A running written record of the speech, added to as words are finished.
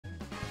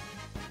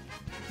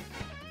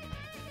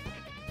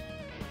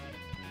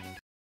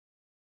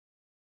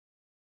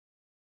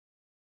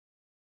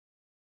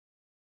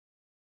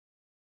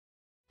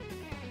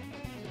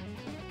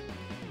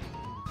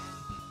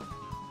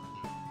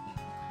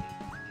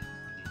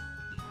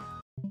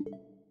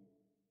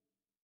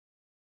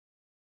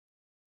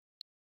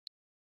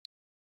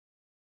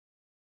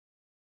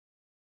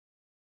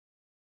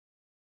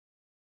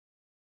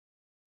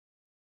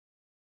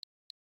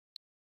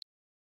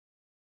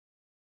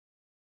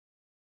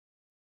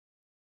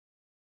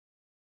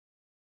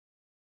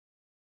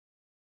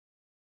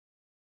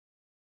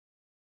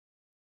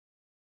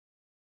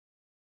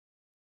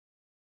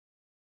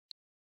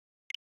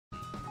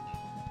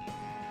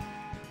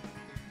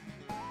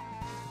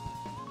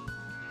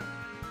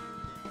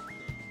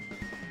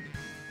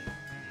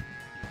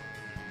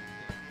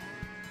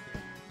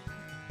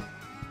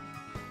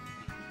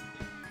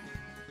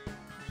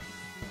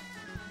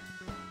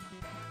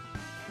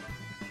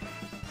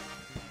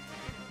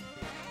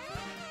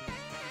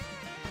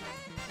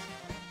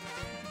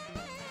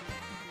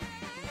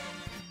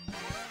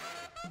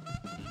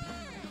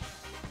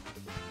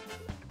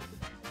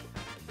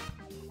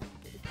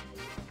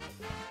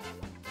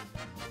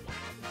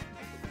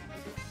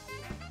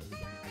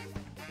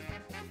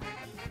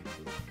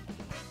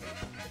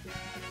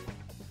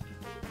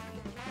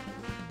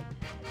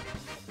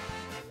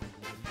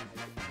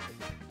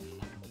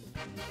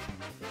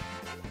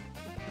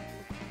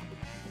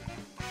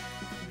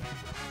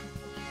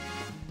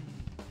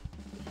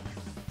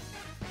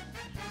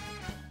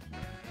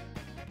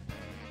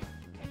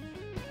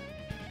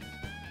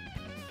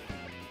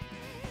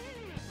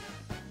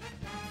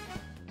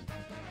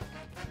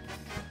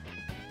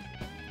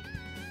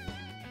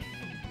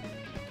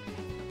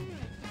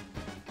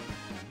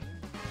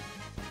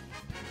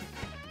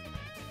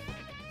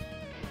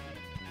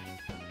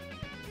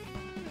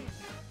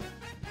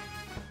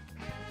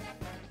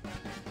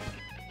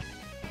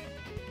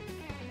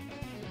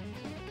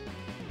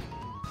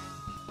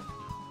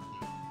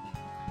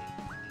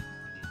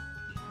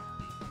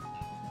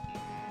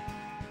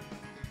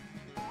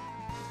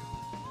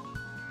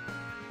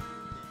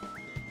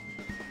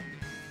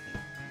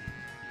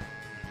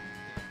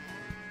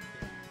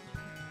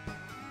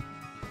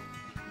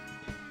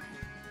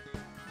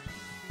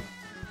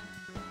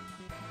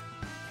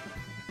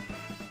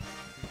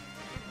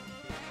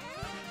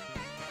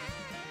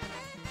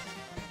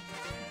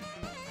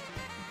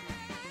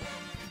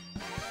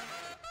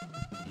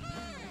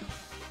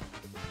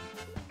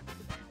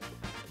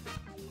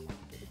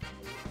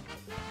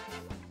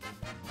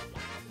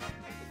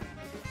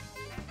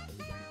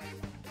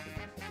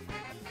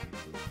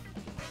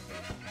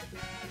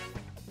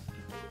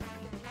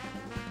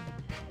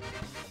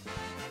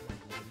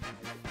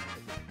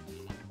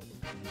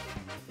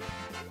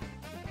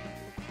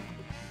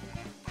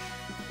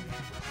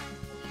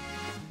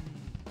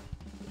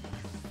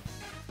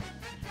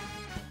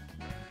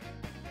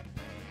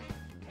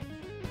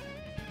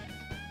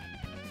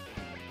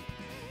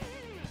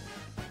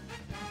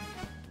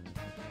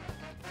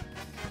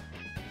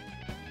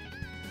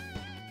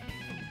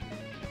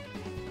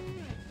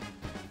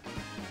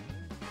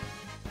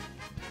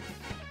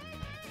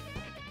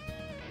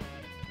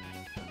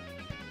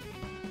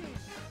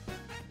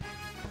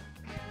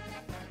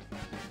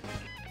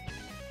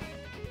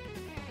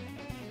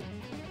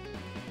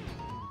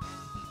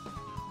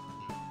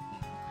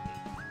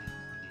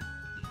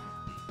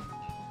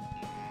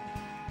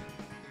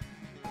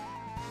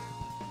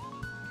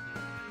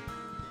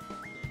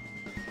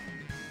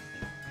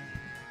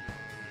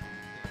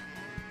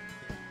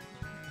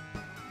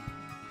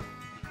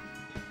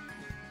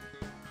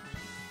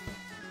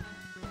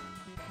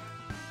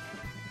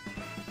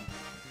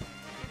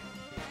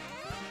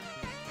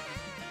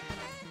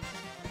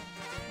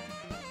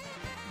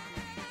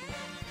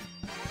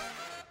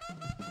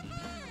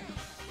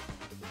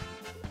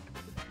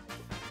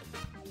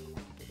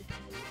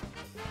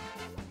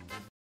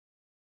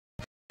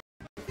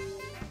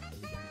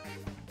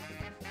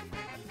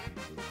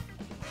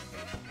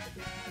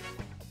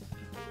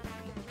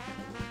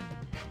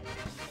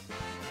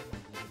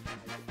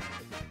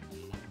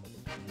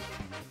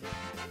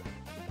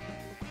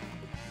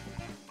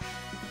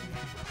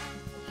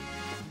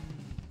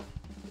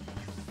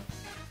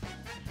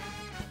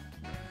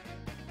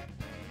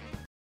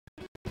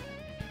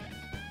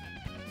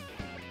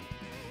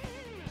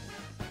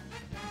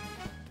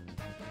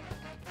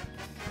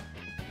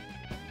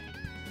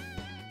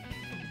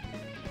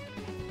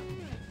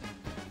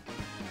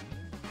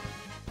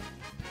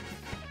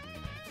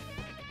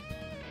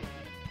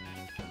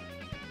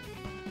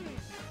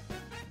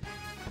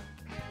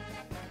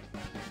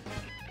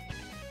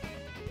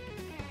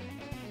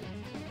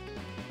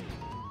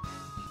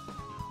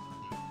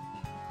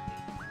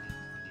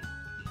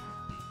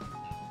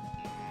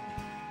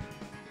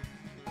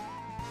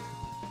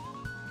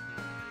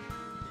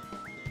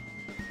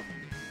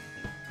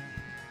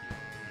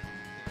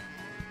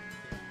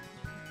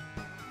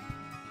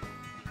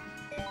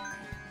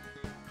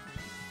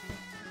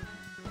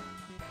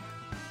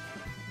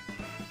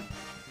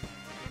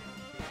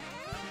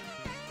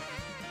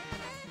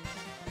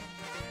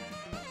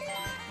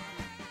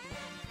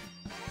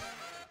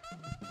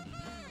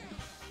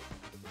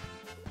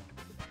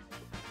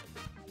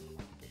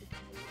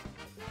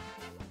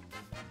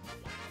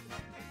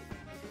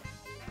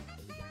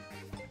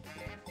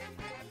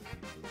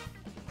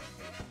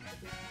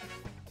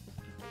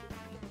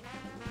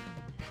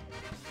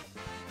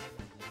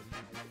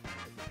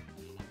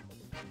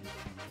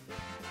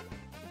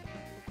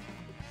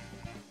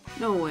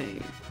No way.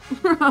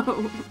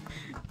 Bro.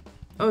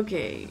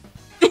 Okay.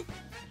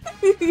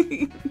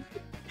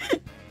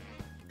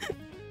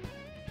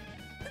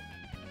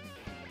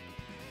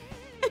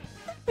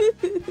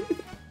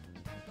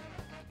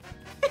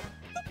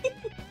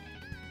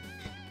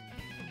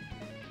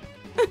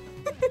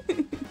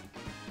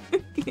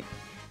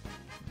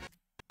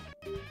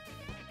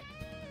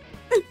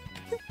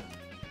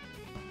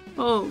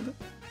 Hold.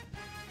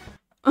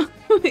 Oh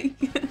my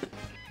god.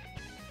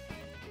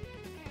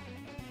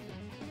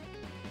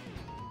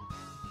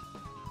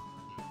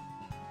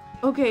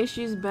 Okay,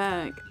 she's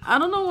back. I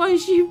don't know why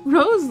she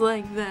froze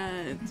like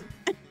that.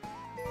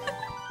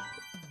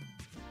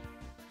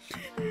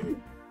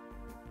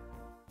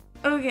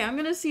 Okay, I'm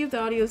gonna see if the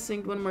audio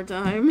synced one more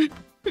time.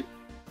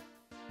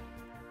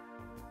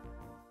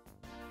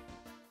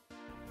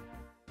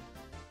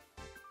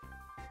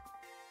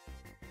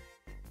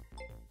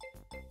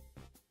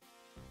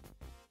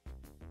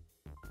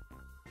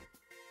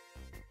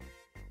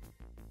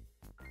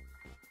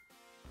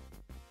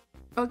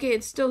 Okay,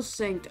 it's still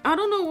synced. I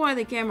don't know why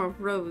the camera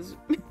froze.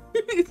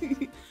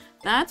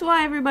 That's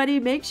why, everybody,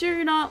 make sure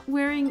you're not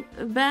wearing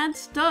bad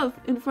stuff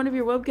in front of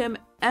your webcam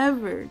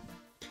ever.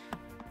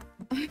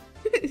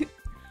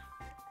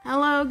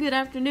 Hello, good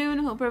afternoon.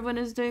 Hope everyone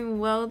is doing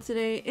well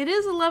today. It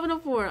is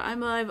 11:04. I'm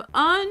live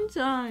on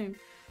time.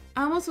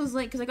 I almost was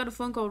late because I got a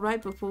phone call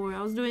right before.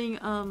 I was doing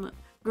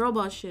girl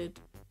boss shit.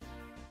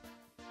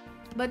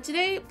 But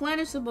today,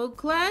 Planet Simple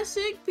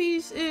classic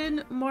piece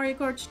in Mario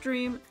Kart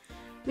stream.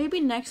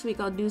 Maybe next week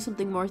I'll do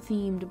something more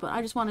themed, but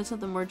I just wanted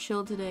something more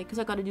chill today because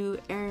I gotta do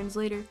errands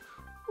later.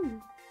 Ooh,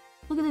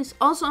 look at this.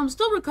 Also, I'm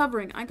still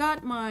recovering. I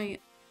got my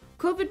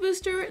COVID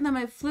booster and then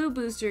my flu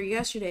booster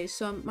yesterday,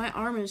 so my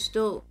arm is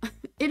still...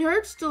 it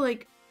hurts to,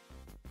 like,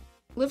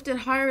 lift it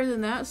higher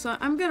than that, so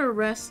I'm gonna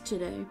rest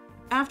today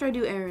after I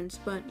do errands,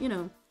 but, you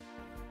know,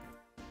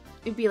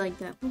 it'd be like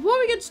that. Before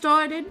we get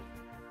started,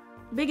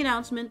 big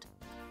announcement.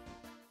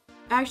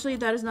 Actually,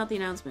 that is not the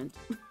announcement.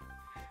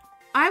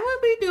 I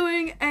will be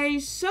doing a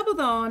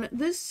subathon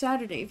this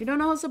Saturday. If you don't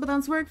know how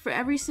subathons work, for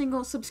every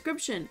single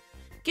subscription,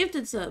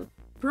 gifted sub,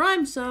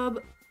 prime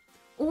sub,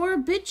 or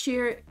bit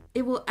cheer,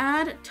 it will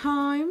add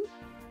time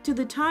to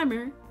the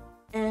timer,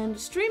 and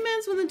stream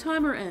ends when the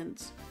timer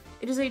ends.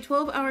 It is a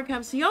 12-hour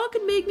cap, so y'all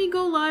can make me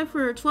go live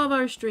for 12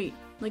 hours straight,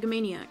 like a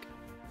maniac.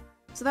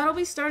 So that'll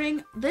be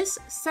starting this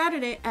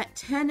Saturday at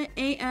 10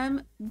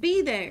 a.m.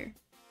 Be there.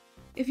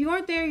 If you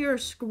aren't there, you're a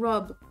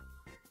scrub.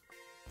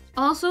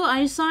 Also, I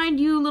assigned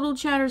you little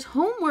chatters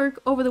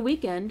homework over the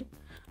weekend.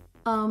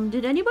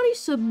 Did anybody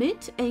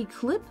submit a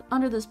clip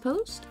under this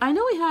post? I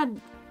know we had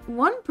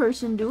one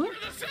person do it.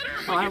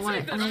 Oh, I don't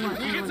want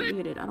to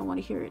read it. I don't want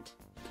to hear it.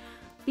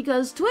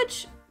 Because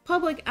Twitch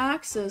Public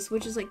Access,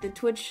 which is like the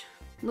Twitch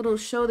little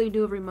show they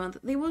do every month,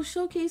 they will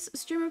showcase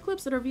streamer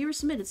clips that our viewers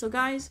submitted. So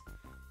guys,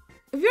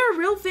 if you're a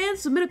real fan,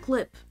 submit a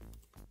clip.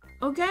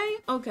 Okay?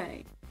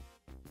 Okay.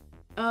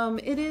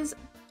 It is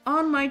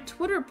on my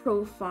Twitter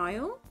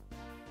profile.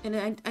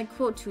 And I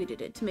quote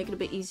tweeted it to make it a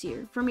bit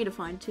easier for me to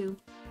find too.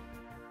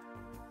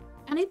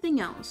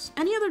 Anything else?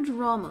 Any other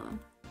drama?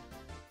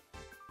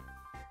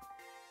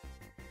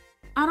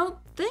 I don't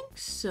think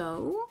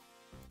so.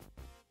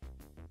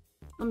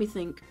 Let me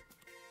think.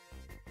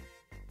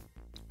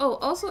 Oh,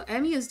 also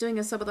Emmy is doing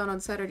a subathon on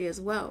Saturday as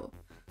well.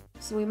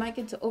 So we might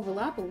get to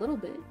overlap a little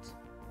bit.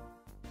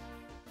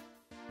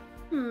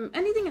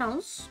 Anything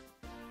else?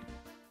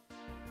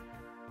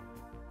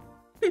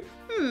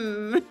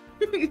 I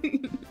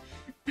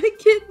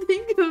can't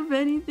think of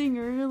anything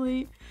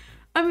really.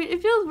 I mean,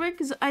 it feels weird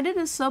because I did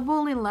a sub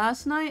only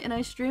last night and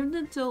I streamed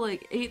until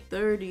like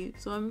 8:30,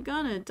 so I'm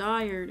kinda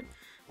tired.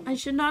 I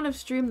should not have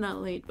streamed that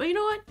late, but you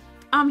know what?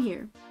 I'm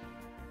here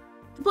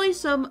to play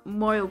some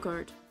Mario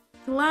Kart.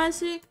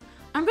 Classic.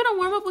 I'm gonna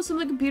warm up with some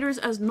of the computers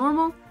as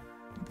normal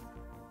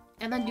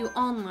and then do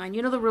online.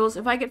 You know the rules.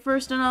 If I get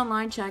first in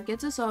online, chat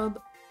gets a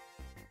sub.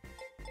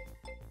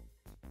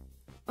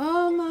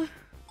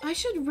 I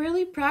should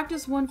really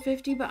practice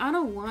 150, but I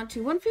don't want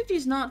to. 150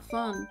 is not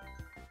fun.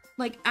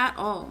 Like, at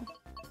all.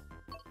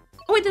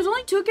 Oh wait, there's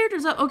only 2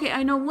 characters up. Okay,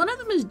 I know one of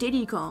them is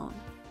Diddy Kong.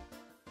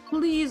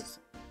 Please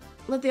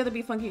let the other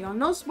be Funky Kong.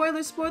 No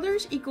spoilers.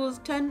 Spoilers equals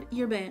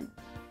 10-year ban.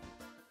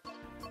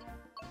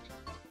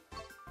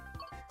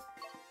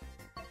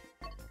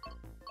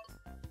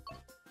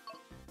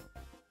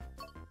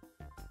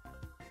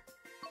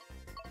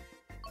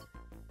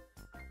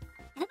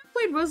 I haven't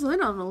played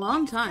Rosalina in a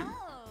long time.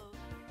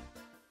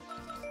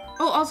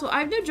 Oh, also, I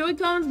have new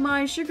Joy-Cons.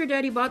 My sugar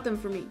daddy bought them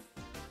for me.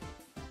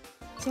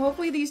 So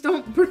hopefully these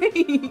don't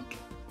break.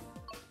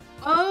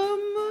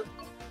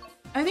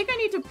 I think I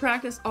need to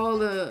practice all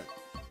the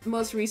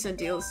most recent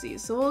DLCs,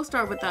 so we'll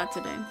start with that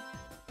today.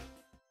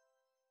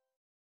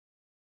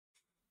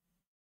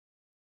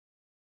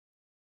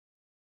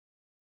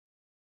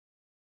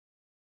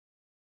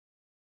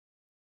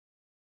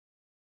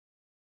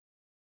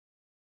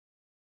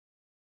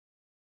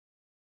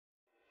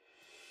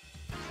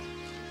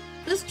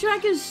 This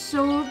track is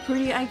so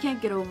pretty, I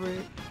can't get over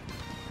it.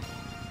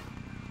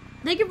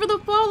 Thank you for the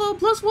follow,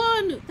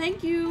 +1!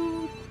 Thank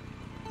you!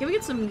 Can we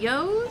get some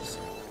yo's?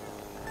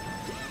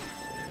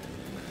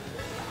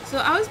 So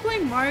I was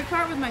playing Mario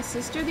Kart with my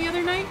sister the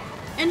other night,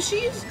 and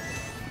she's,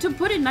 to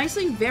put it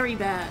nicely, very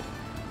bad.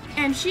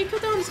 And she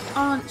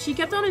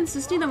kept on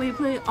insisting that we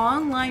play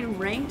online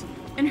ranked,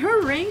 and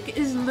her rank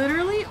is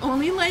literally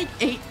only like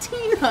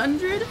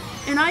 1800,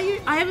 and I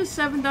have a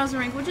 7000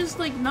 rank, which is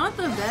like not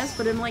the best,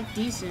 but I'm like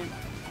decent.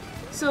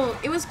 So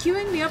it was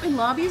queuing me up in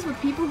lobbies with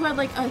people who had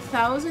like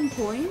 1000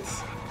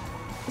 points.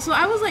 So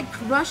I was like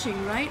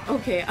crushing, right?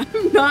 Okay,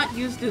 I'm not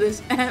used to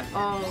this at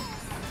all.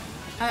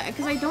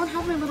 Because I don't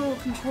have my little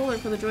controller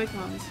for the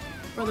Joy-Cons,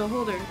 or the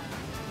holder.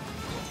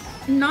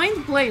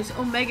 9th place,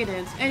 Omega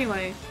Dance.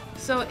 Anyway,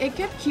 so it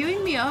kept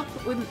queuing me up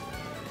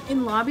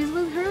in lobbies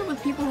with her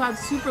with people who had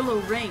super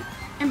low rank.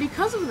 And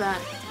because of that,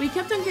 we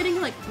kept on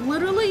getting like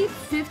literally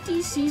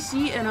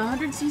 50cc and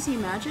 100cc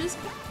matches.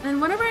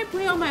 And whenever I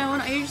play on my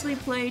own, I usually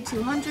play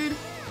 200.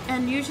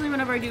 And usually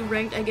whenever I do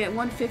ranked, I get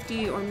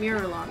 150 or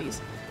mirror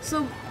lobbies.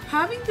 So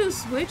having to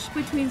switch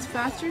between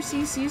faster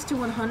CCs to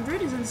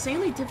 100 is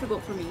insanely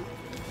difficult for me.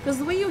 Because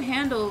the way you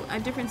handle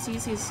at different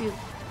CCs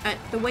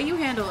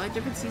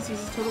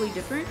is totally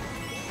different.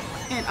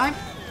 And I'm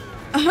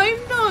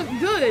not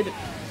good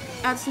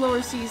at slower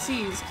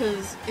CCs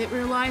because it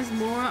relies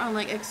more on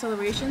like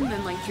acceleration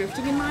than like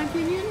drifting in my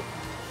opinion.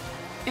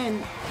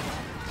 And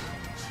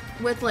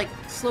with like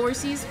slower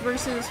Cs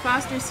versus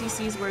faster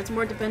CCs where it's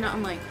more dependent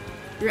on like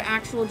your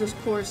actual just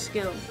core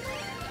skill.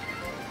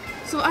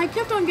 So I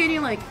kept on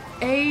getting like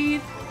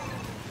 8th,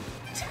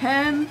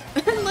 10th,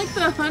 and like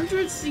the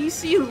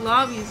 100cc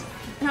lobbies,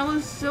 and I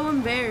was so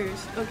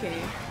embarrassed.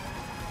 Okay,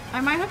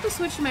 I might have to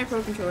switch to my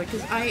Pro Controller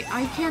because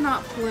I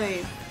cannot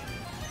play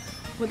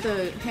with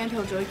the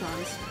handheld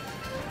Joy-Cons.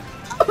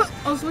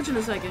 I'll switch in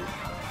a second.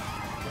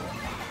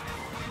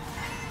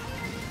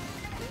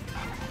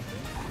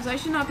 Because I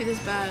should not be this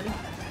bad.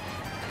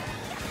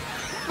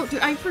 Oh, dude,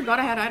 I forgot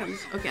I had items.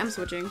 Okay, I'm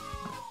switching.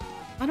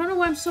 I don't know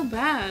why I'm so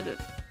bad.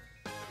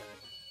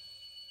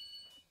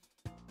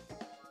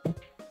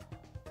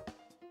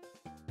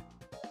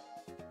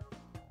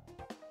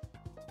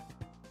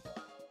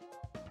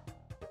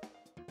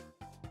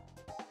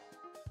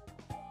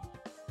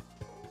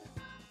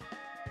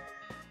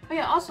 Oh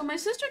yeah, also, my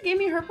sister gave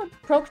me her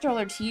Pro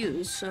Controller to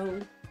use,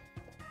 so...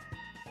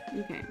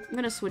 Okay, I'm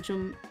gonna switch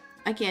them.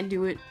 I can't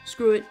do it.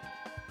 Screw it.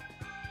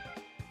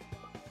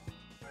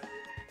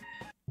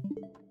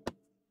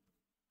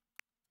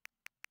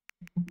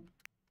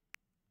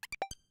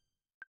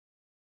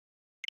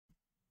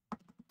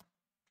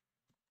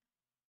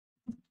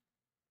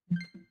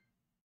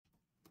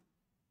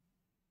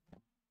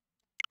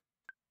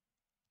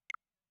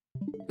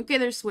 Okay,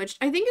 they're switched.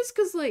 I think it's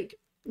because, like,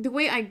 the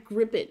way I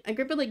grip it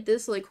like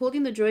this, like,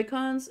 holding the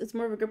Joy-Cons, it's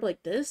more of a grip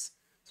like this.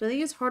 So I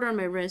think it's harder on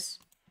my wrist.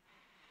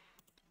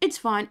 It's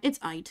fine. It's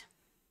aight.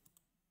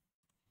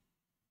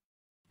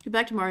 Get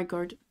back to Mario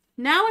Kart.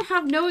 Now I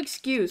have no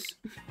excuse.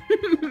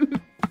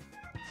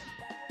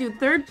 Dude,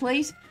 third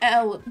place,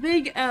 L.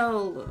 Big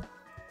L.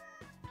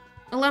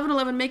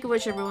 11-11, make a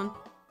wish, everyone.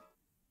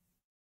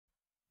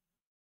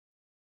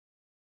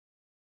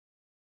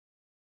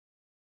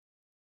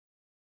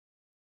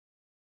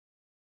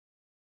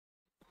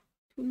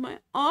 Dude, my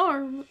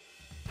arm.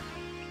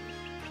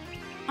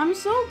 I'm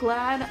so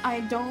glad I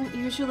don't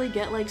usually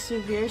get, like,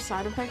 severe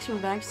side effects from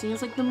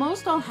vaccines. Like, the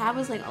most I'll have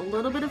is, like, a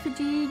little bit of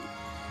fatigue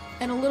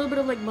and a little bit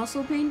of, like,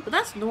 muscle pain, but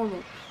that's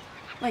normal.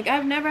 Like,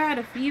 I've never had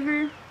a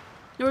fever.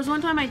 There was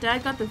one time my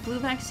dad got the flu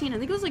vaccine. I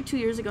think it was, like, 2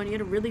 years ago, and he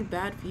had a really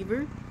bad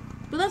fever.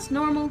 But that's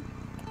normal.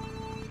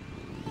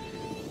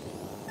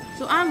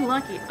 So I'm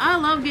lucky. I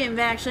love getting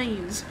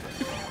vaccines.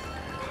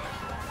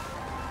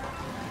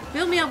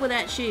 Fill me up with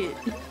that shit.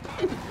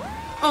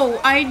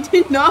 Oh, I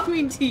did not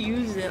mean to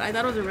use it. I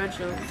thought it was a red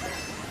shell.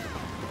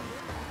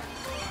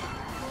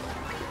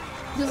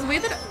 Because the way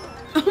that...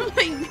 Oh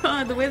my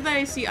god, the way that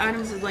I see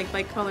items is like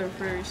by color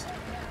first.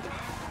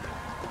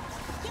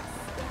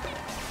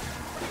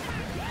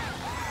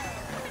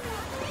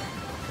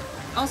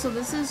 Also,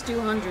 this is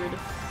 200.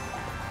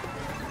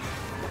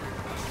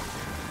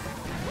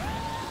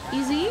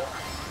 Easy?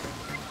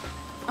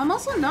 I'm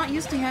also not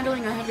used to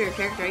handling a heavier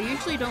character. I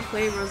usually don't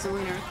play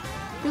Rosalina.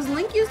 Because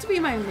Link used to be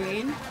my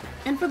main.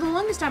 And for the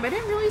longest time, I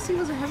didn't realize he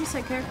was a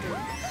heaviside character.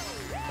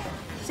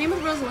 Same with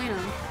Rosalina.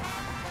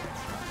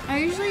 I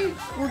usually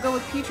will go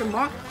with Peach or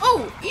Mario.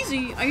 Oh,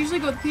 easy! I usually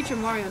go with Peach or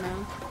Mario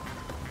now.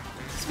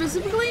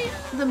 Specifically,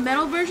 the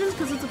metal versions,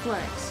 because it's a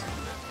flex.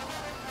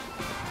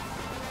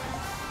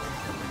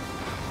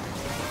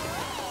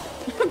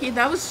 Okay,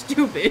 that was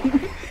stupid.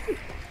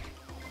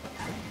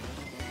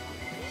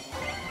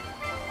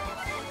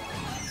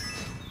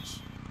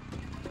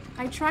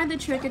 I tried the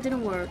trick, it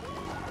didn't work.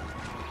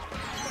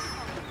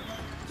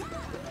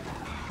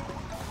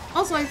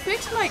 Also, I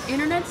fixed my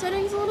internet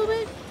settings a little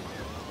bit.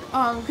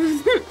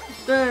 Because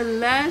the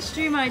last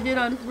stream I did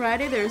on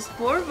Friday, there's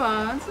 4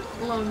 bots.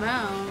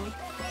 Lamau.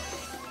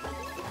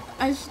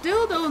 I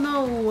still don't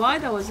know why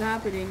that was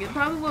happening. It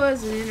probably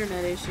was an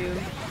internet issue.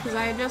 Because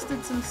I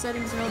adjusted some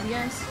settings in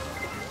OBS.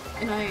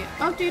 And I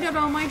updated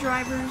all my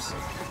drivers.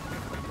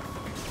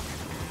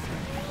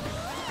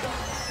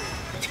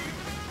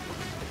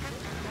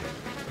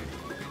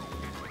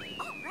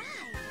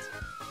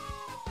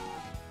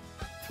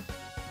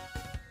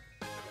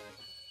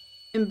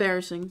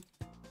 Embarrassing.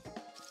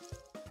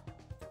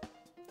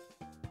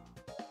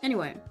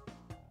 Anyway,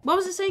 what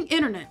was I saying?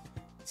 Internet.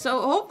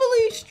 So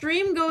hopefully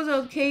stream goes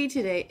okay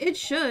today. It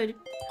should.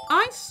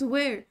 I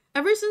swear,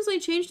 ever since I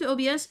changed to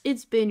OBS,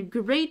 it's been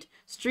great.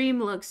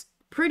 Stream looks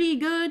pretty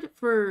good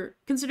for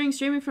considering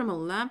streaming from a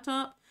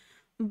laptop,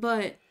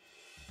 but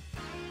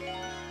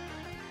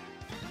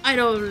I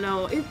don't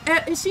know.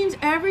 It seems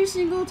every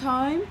single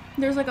time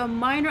there's like a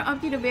minor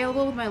update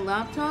available with my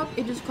laptop,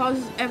 it just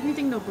causes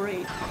everything to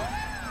break.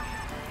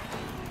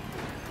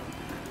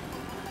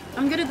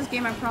 I'm good at this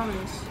game, I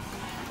promise.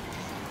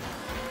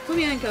 Put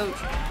me in, coach.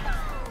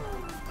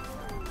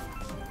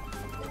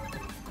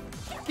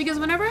 Because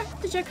whenever I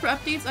have to check for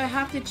updates, I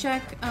have to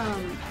check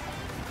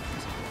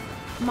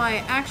my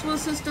actual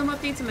system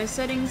updates and my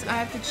settings. I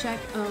have to check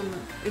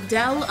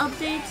Dell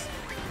updates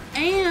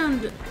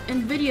and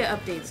NVIDIA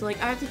updates. Like,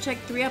 I have to check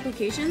 3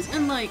 applications,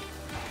 and like,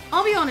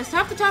 I'll be honest,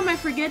 half the time I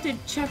forget to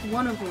check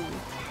one of them.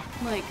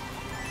 Like,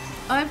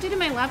 I updated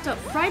my laptop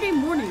Friday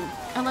morning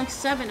at like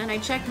 7, and I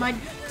checked my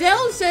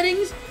Dell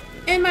settings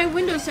and my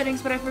Windows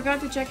settings, but I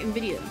forgot to check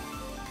NVIDIA.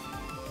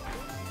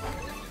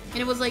 And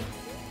it was like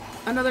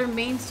another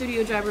main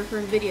studio driver for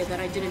NVIDIA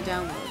that I didn't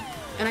download.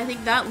 And I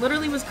think that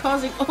literally was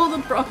causing all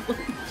the problems.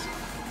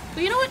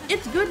 But you know what?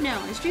 It's good now.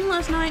 I streamed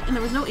last night and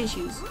there was no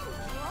issues.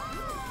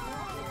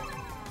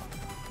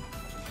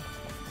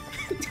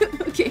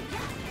 Okay.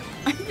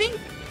 I think...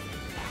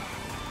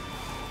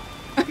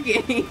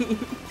 Okay.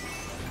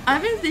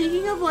 I've been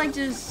thinking of like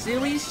just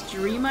silly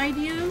stream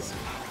ideas.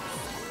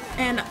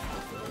 And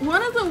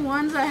one of the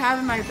ones I have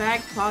in my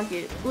back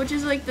pocket, which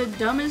is like the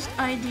dumbest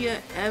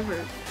idea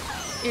ever,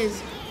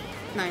 is...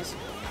 Nice.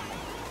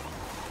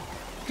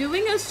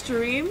 Doing a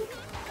stream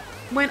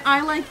when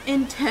I like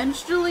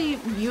intentionally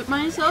mute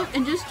myself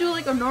and just do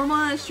like a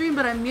normal stream,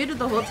 but I'm muted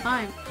the whole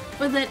time.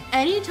 But then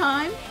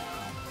anytime...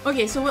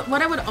 Okay, so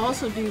what I would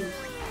also do...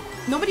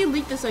 Nobody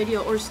leak this idea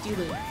or steal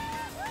it.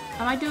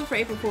 I might do it for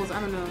April Fools, I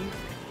don't know.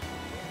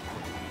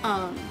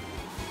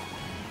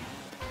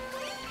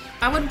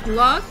 I would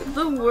block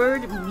the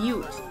word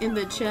mute in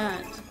the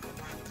chat.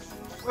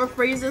 Or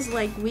phrases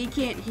like, we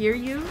can't hear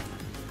you.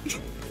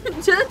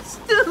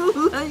 Just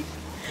to, like,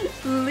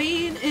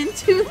 lean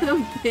into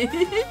the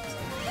bit.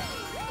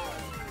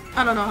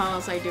 I don't know how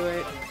else I do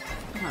it.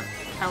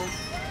 How?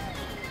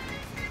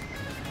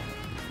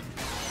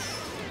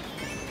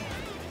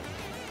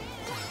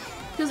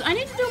 Because I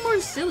need to do more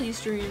silly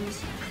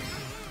streams.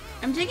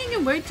 I'm taking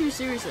it way too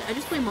seriously. I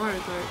just play Mario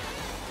Kart.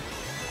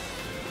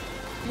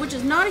 Which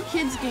is not a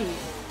kid's game.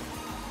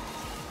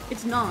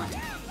 It's not.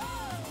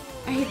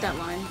 I hate that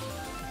line.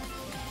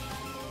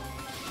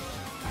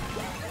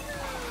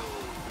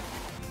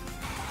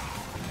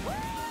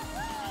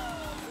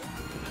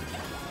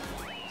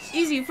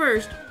 Easy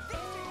first.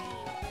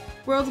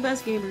 World's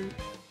best gamer.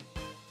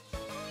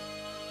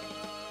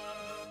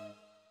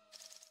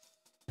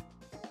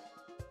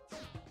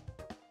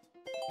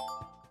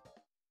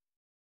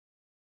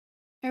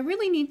 I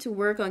really need to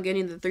work on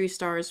getting the 3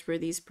 stars for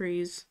these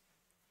pre's.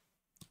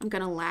 I'm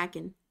kinda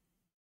lacking.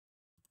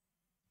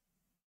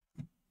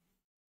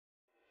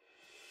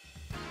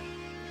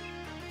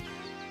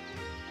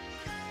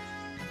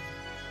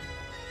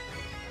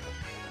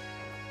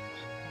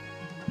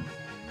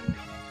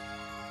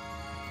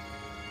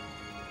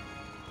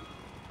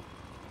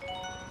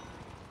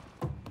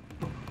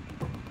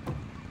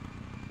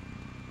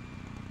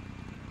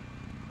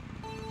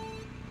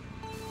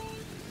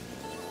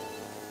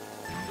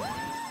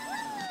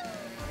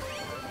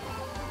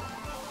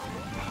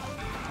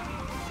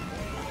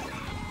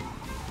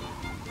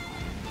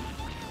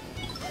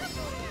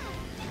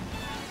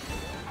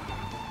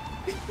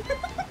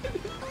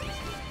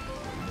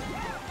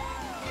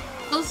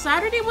 So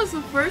Saturday was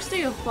the first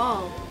day of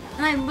fall,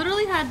 and I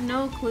literally had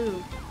no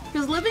clue.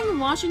 Because living in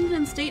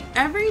Washington State,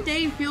 every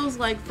day feels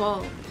like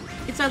fall.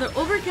 It's either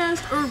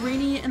overcast or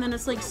rainy, and then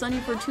it's like sunny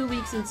for 2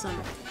 weeks in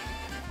summer.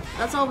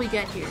 That's all we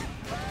get here.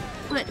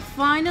 But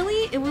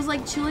finally, it was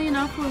like chilly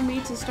enough for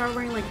me to start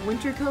wearing like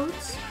winter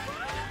coats.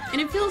 And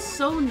it feels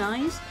so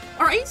nice.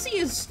 Our AC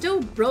is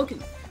still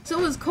broken, so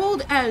it was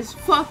cold as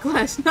fuck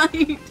last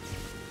night.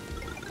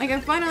 Like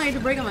I finally had to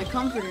break out my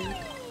comforter.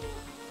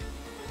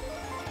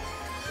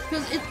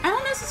 Because I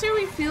don't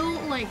necessarily feel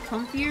like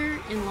comfier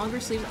in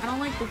longer sleeves. I don't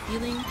like the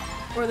feeling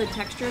or the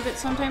texture of it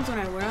sometimes when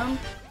I wear them.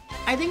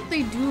 I think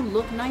they do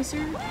look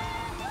nicer.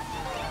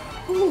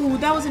 Ooh,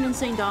 that was an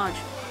insane dodge.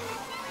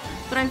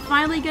 But I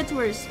finally get to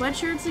wear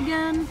sweatshirts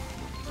again.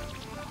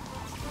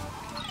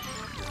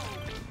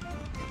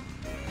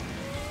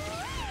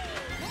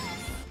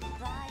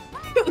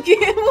 Okay,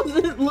 I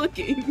wasn't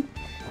looking.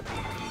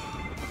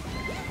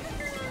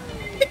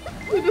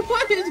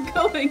 What is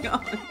going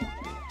on?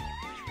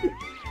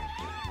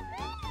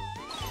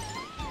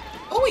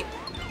 Oh wait!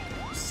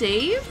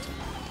 Saved?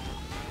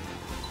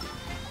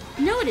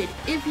 Noted,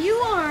 if you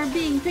are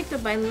being picked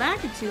up by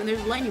Lakitu and there's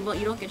a lightning bolt,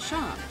 you don't get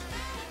shocked.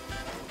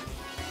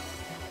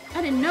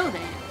 I didn't know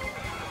that.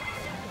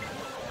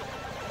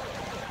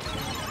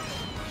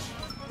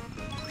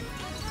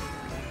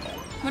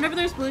 Whenever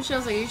there's blue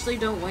shells, I usually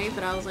don't wait,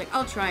 but I was like,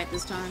 I'll try it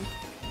this time.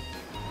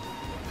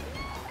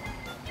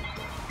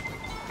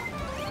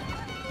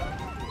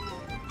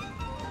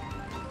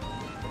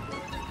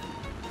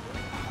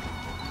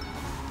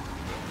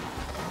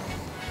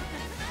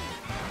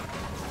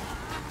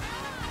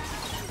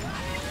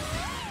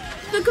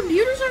 The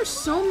computers are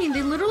so mean.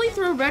 They literally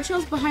throw red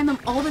shells behind them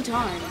all the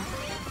time.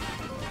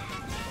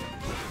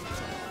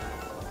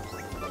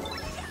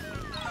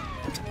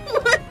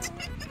 What?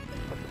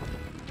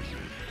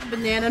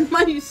 Banana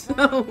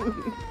myself.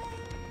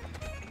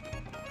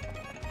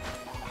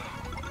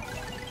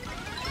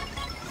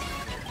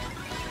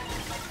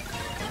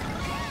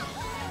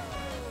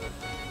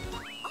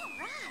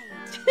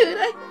 Dude,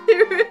 I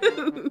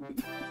threw.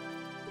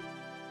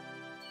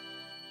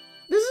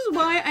 This is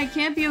why I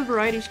can't be a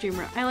variety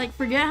streamer. I like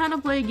forget how to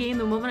play a game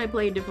the moment I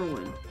play a different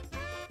one.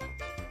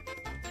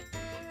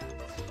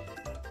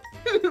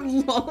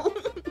 Lol.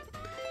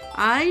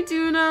 Hi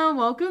Tuna,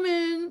 welcome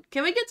in.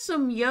 Can we get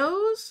some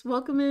yos?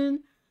 Welcome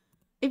in.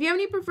 If you have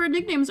any preferred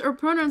nicknames or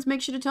pronouns,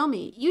 make sure to tell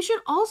me. You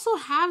should also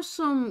have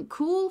some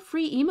cool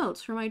free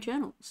emotes for my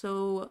channel.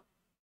 So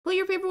put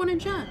your favorite one in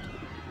chat.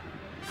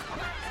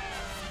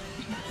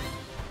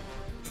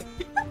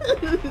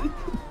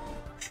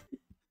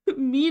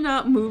 Me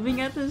not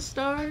moving at the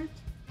start.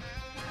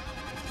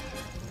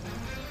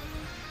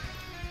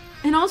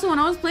 And also, when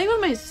I was playing with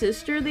my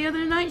sister the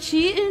other night,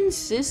 she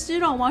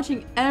insisted on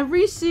watching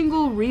every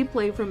single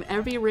replay from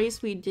every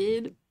race we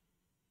did.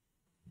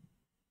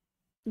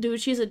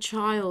 Dude, she's a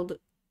child.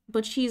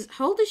 But she's...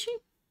 How old is she?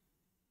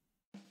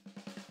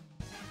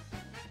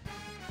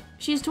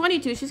 She's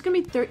 22. She's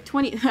gonna be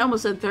 20... I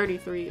almost said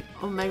 33.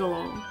 Oh, mega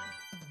long.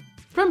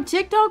 From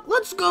TikTok?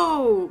 Let's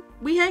go!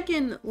 We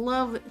heckin'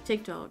 love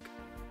TikTok.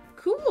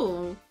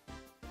 Cool.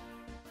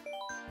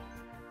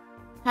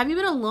 Have you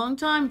been a long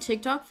time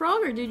TikTok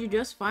frog, or did you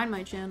just find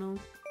my channel?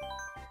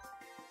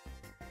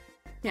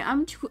 Yeah,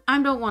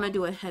 I don't want to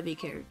do a heavy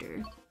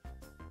character.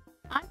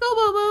 Hi,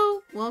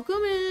 Bobo.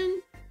 Welcome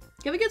in.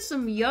 Can we get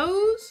some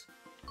yos?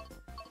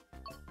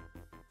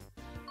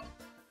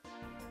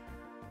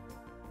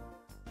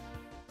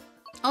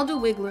 I'll do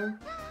Wiggler.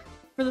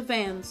 For the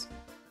fans.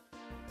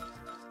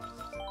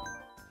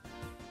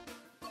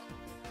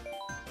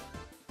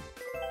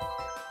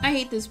 I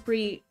hate this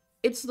pre.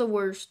 It's the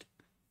worst.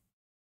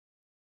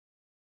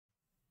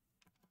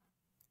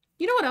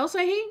 You know what else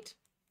I hate?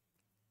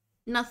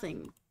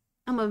 Nothing.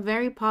 I'm a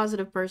very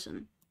positive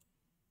person.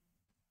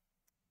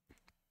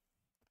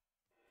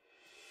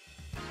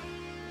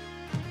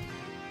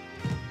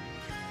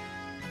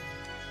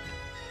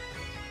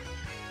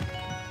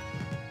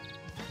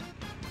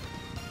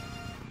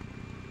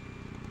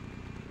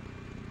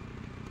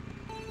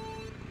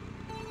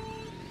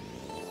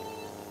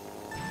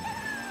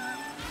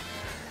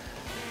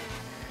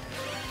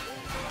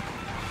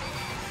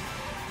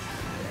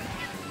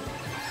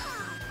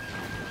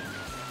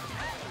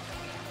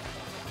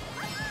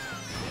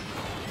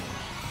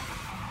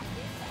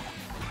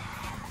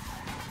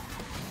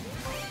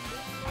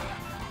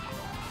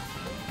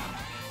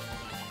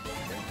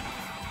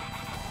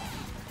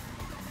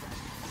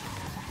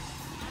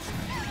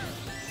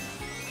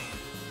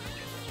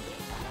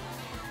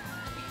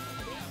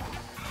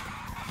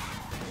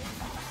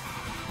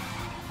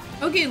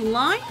 Okay,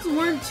 lines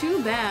weren't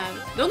too bad.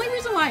 The only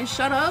reason why I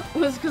shut up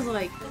was because,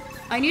 like,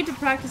 I need to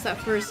practice that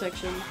first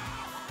section.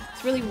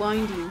 It's really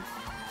windy.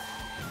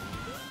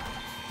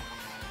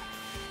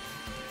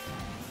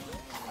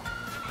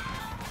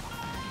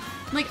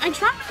 Like, I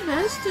try my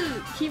best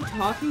to keep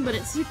talking, but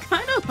it's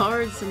kind of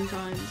hard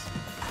sometimes.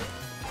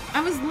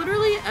 I was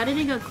literally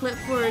editing a clip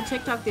for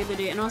TikTok the other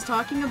day, and I was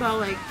talking about,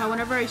 like, how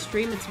whenever I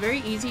stream, it's very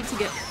easy to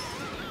get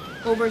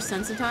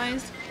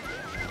oversensitized.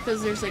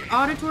 Because there's, like,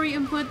 auditory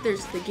input,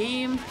 there's the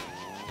game,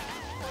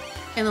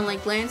 and then,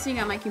 like, glancing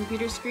at my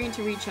computer screen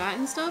to read chat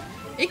and stuff.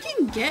 It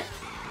can get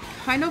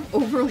kind of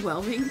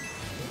overwhelming.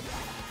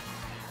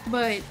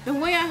 But the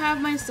way I have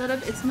my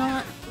setup, it's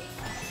not...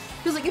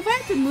 Because, like, if I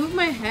had to move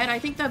my head, I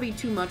think that'd be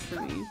too much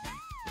for me.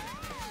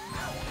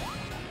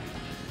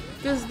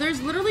 Because there's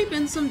literally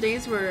been some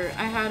days where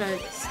I had a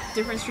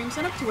different stream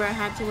setup to where I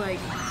had to, like,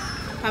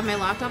 have my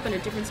laptop in a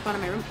different spot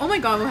in my room. Oh my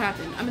god, what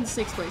happened? I'm in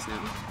 6th place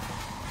now.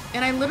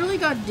 And I literally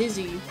got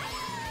dizzy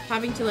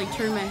having to, like,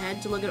 turn my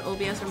head to look at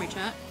OBS or my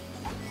chat.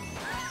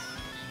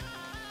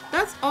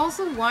 That's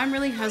also why I'm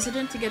really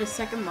hesitant to get a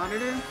second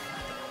monitor.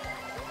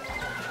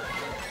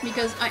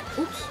 Because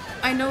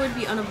I know it'd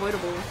be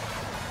unavoidable.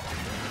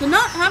 To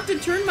not have to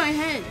turn my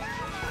head.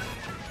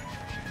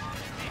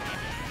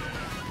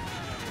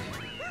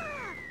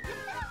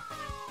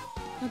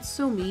 That's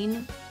so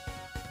mean.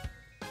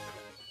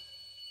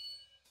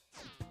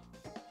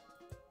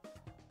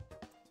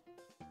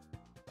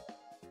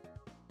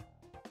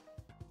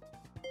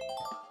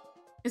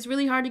 It's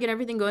really hard to get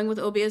everything going with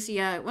OBS.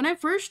 Yeah, when I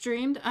first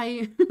streamed,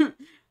 I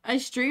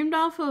streamed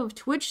off of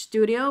Twitch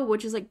Studio,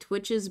 which is like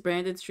Twitch's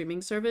branded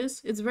streaming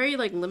service. It's very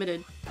like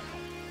limited,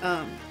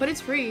 but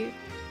it's free,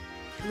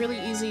 really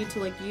easy to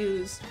like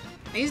use.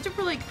 I used it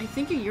for like I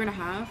think a year and a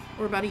half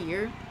or about a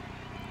year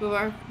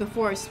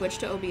before I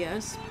switched to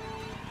OBS.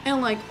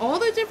 And like all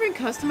the different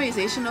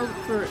customization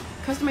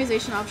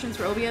options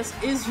for OBS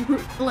is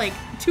like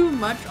too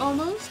much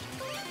almost.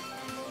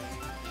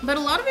 But a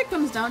lot of it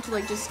comes down to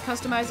like just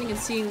customizing and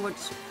seeing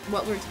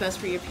what works best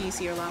for your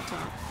PC or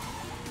laptop.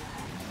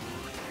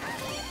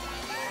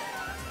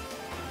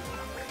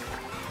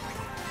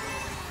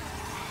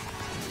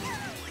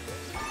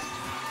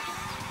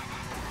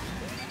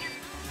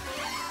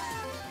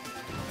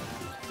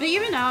 But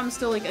even now I'm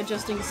still like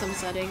adjusting some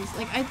settings.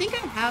 Like I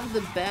think I have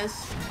the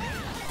best...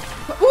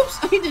 Oops!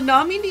 I did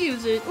not mean to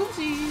use it.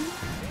 Oopsie!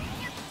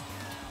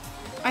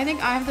 I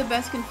think I have the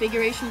best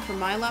configuration for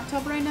my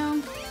laptop right now.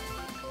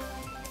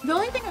 The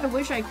only thing I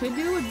wish I could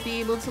do would be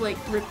able to like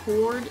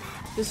record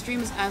the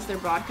streams as they're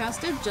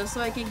broadcasted, just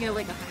so I can get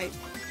like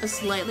a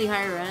slightly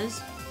higher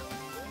res.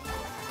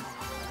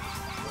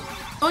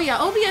 Oh yeah,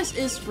 OBS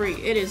is free.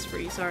 It is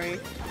free, sorry.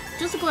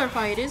 Just to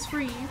clarify, it is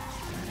free.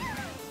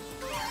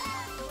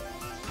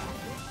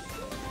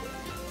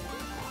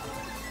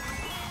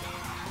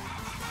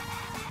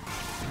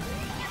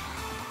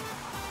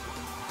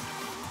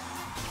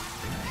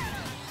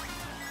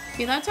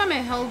 Okay, that time I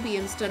held B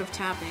instead of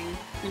tapping,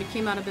 and it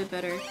came out a bit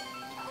better.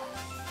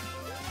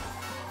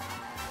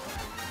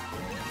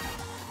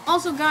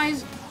 Also,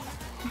 guys,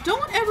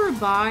 don't ever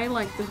buy,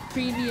 like, the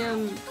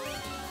premium,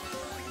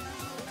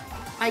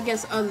 I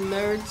guess,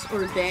 alerts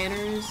or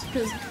banners,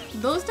 because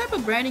those type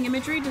of branding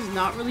imagery does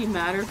not really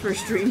matter for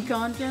stream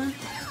content.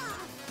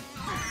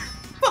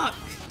 Fuck!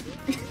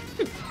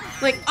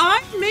 Like,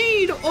 I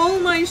made all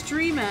my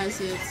stream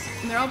assets,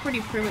 and they're all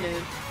pretty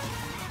primitive.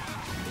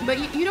 But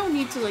you don't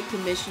need to, like,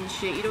 commission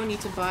shit. You don't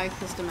need to buy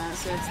custom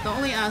assets. The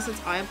only assets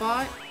I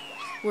bought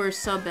were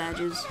sub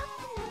badges.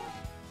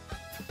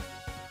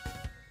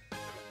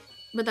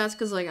 But that's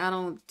because, like, I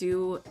don't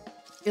do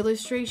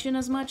illustration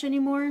as much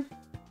anymore.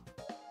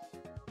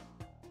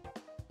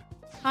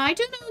 Hi,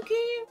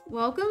 Tanuki!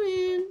 Welcome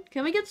in.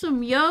 Can we get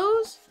some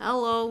yos?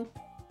 Hello.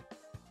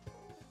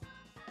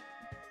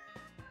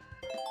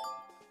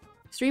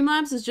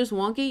 Streamlabs is just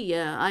wonky?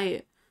 Yeah,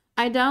 I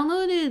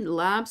downloaded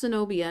Labs in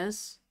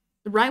OBS.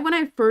 right when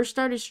I first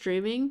started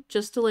streaming,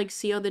 just to like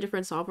see all the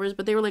different softwares,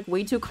 but they were like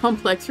way too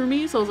complex for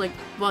me, so I was like,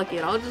 fuck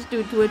it, I'll just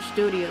do Twitch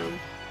Studio.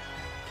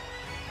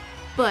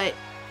 But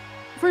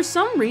for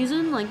some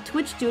reason, like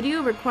Twitch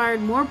Studio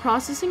required more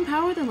processing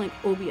power than like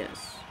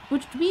OBS,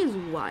 which to me is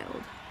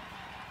wild.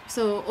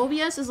 So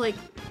OBS is like,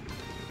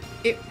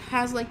 it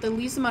has like the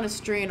least amount of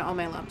strain on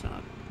my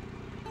laptop.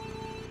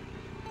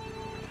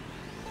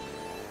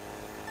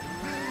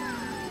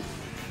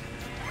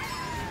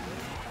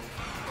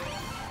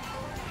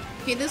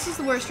 Okay, this is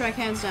the worst track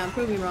hands down,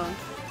 prove me wrong.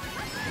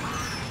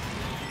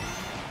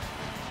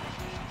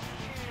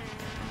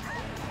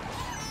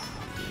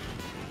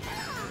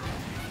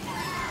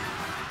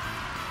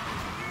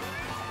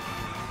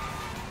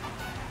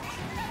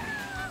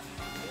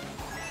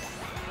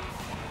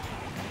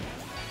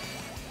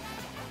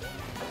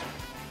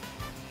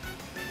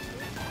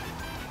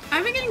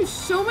 I've been getting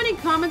so many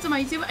comments on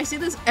my YouTube. I say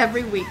this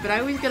every week, but I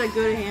always get a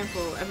good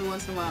handful every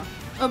once in a while.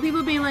 Oh,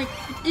 people being like,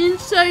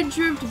 inside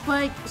drift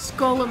bike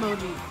skull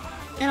emoji.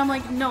 And I'm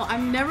like, no,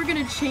 I'm never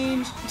gonna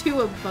change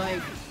to a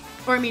bike.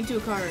 Or I mean to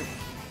a car.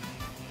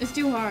 It's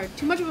too hard.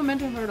 Too much of a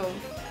mental hurdle.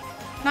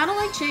 And I don't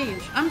like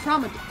change. I'm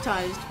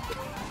traumatized.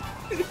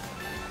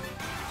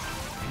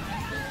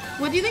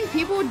 What do you think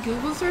people would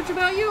Google search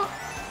about you?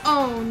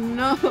 Oh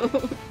no.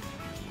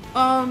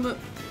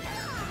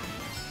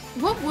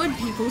 What would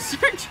people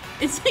search?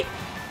 It's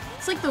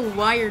like the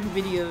Wired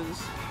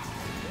videos.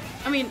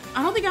 I mean,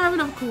 I don't think I have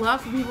enough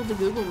clout for people to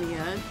Google me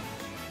yet.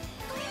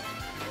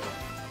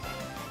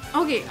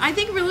 Okay, I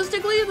think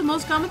realistically the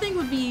most common thing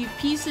would be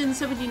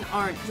pt1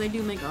 art, because I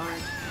do make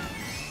art.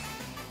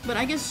 But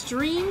I guess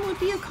stream would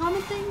be a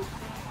common thing.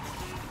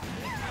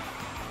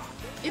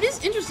 It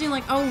is interesting,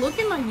 like I'll look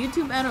in my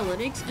YouTube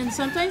analytics and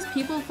sometimes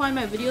people find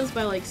my videos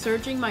by like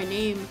searching my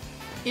name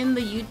in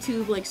the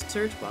YouTube like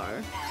search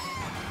bar.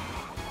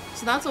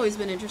 So that's always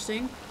been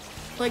interesting.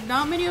 Like,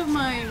 not many of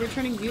my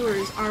returning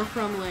viewers are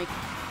from, like,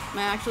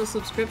 my actual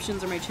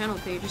subscriptions or my channel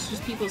page. It's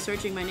just people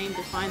searching my name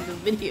to find the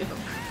video.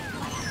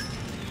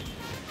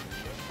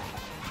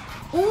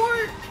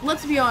 Or,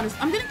 let's be honest,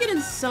 I'm gonna get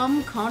in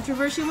some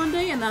controversy one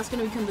day, and that's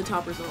gonna become the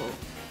top result.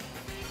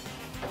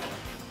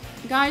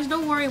 Guys,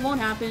 don't worry, it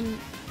won't happen.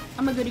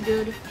 I'm a goody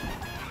good.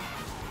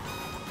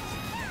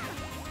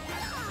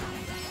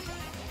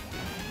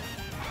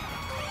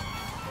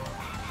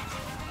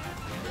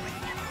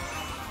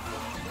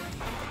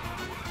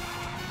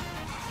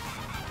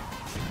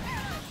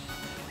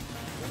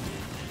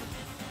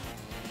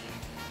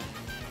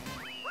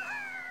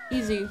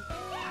 Easy.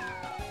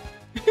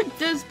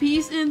 Does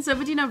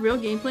pt1 have real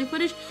gameplay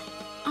footage?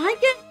 I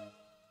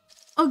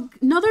get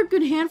another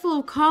good handful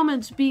of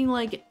comments being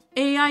like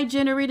AI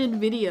generated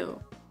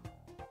video.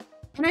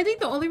 And I think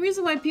the only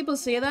reason why people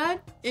say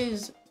that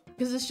is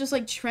because it's just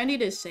like trendy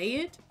to say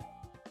it.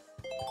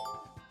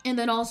 And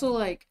then also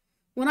like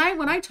when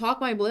I talk,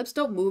 my lips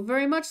don't move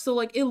very much, so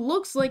like it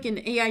looks like an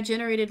AI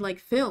generated like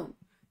film,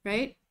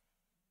 right?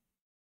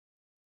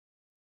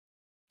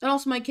 And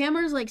also my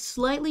camera is like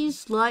slightly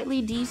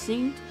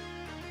desynced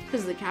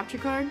because of the capture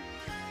card.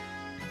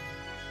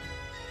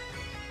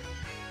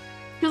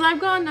 Because I've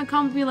gotten a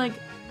comment be like,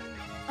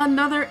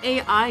 another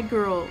AI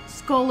girl,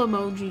 skull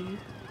emoji.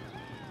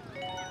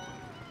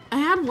 I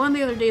had one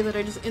the other day that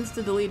I just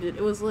insta-deleted.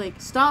 It was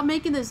like, stop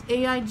making this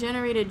AI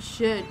generated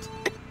shit.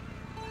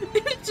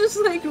 It's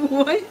just like,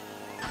 what?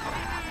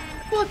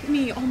 Fuck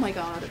me, oh my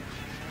god.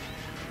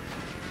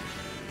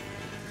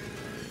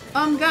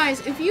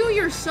 Guys, if you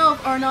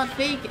yourself are not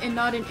fake and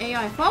not an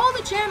AI, follow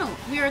the channel.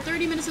 We are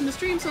 30 minutes in the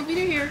stream, so if you're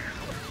new here,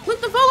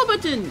 click the follow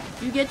button.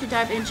 You get to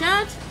type in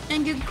chat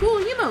and get cool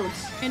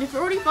emotes. And if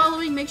you're already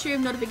following, make sure you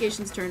have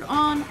notifications turned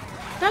on.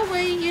 That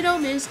way, you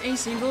don't miss a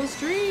single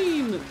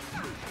stream.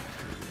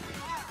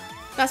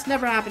 That's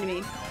never happened to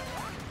me.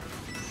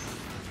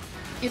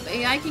 If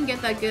AI can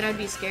get that good, I'd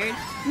be scared.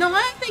 No,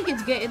 I think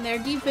it's getting there.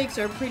 Deepfakes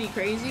are pretty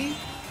crazy.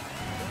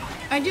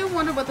 I do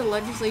wonder what the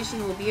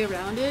legislation will be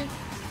around it.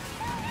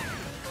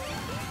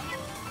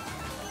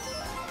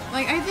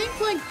 Like, I think,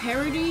 like,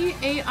 parody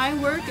AI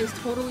work is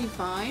totally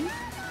fine.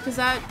 Because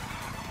that,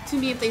 to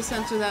me, if they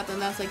censor that, then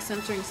that's, like,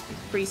 censoring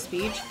free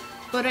speech.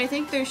 But I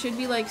think there should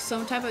be, like,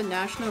 some type of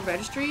national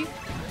registry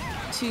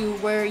to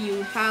where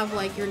you have,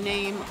 like, your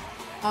name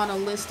on a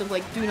list of,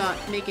 like, do not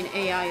make an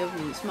AI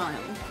of me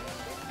smile.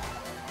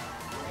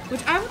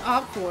 Which I would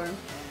opt for.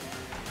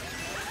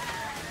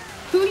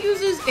 Who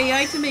uses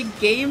AI to make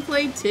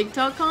gameplay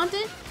TikTok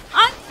content?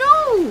 I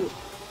know!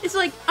 It's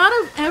like, out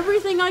of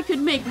everything I could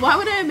make, why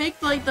would I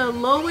make, like, the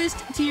lowest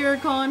tier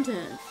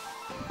content?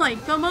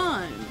 Like, come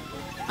on.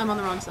 I'm on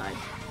the wrong side.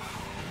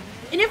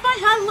 And if I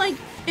had, like,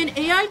 an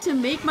AI to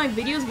make my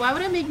videos, why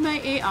would I make my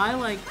AI,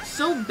 like,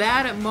 so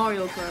bad at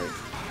Mario Kart?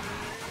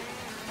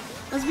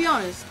 Let's be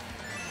honest.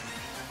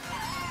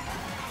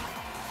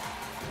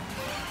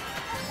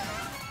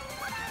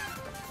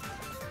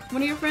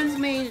 One of your friends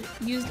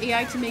used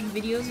AI to make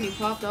videos and he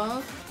popped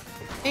off.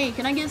 Hey,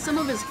 can I get some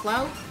of his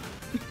clout?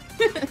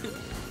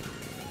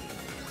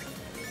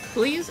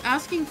 Please?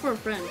 Asking for a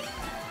friend.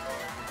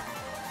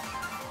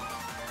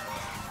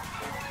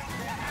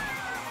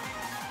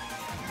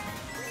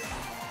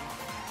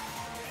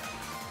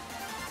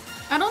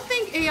 I don't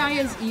think AI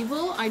is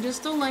evil, I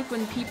just don't like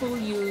when people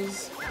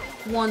use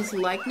one's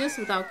likeness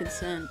without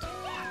consent.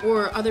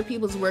 Or other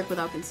people's work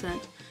without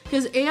consent.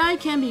 Because AI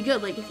can be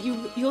good, like, if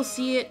you'll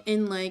see it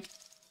in, like,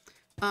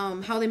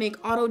 how they make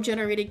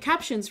auto-generated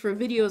captions for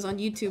videos on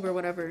YouTube or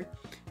whatever.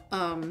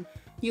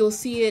 You'll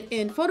see it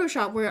in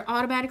Photoshop where it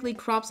automatically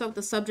crops out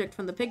the subject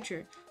from the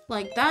picture.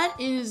 Like, that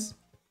is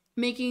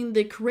making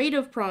the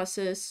creative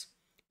process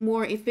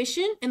more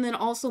efficient and then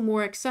also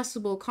more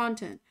accessible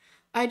content.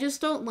 I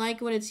just don't like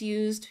when it's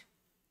used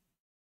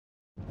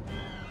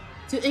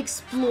to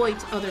exploit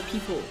other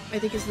people, I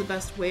think is the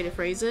best way to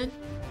phrase it.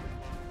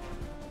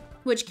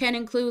 Which can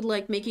include,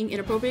 like, making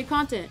inappropriate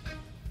content,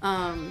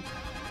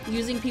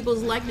 using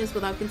people's likeness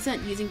without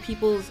consent, using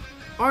people's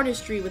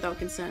artistry without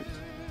consent.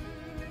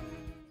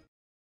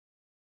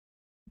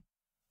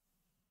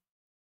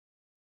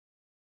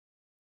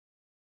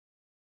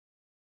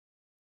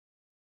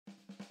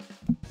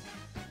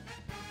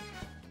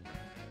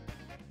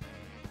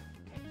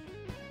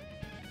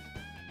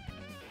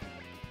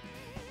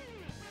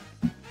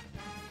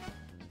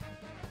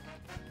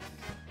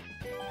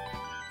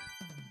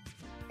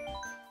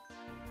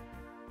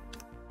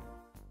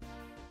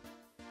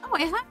 Oh,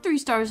 I have 3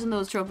 stars in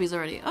those trophies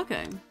already.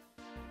 Okay.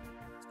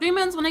 Stream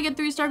ends when I get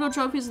 3-star gold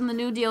trophies in the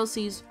new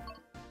DLCs.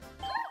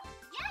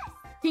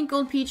 Pink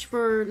Gold Peach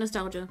for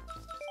nostalgia.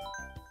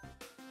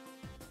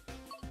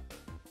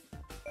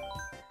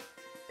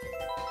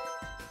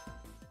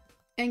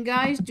 And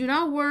guys, do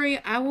not worry,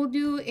 I will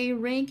do a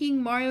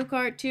ranking Mario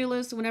Kart tier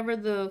list whenever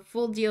the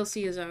full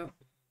DLC is out.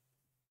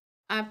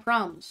 I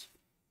promise.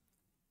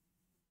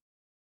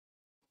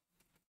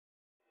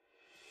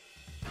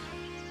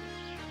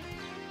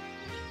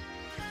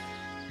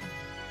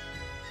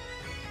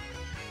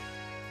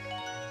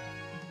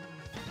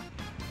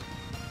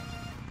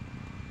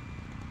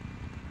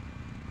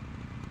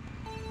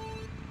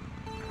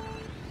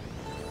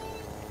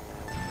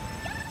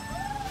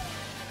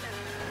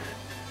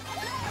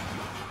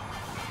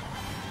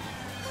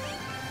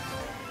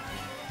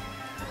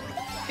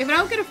 If I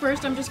don't get a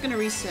first, I'm just gonna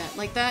reset.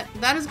 Like,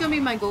 that is gonna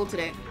be my goal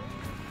today.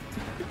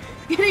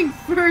 Getting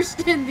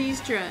first in these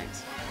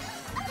tracks.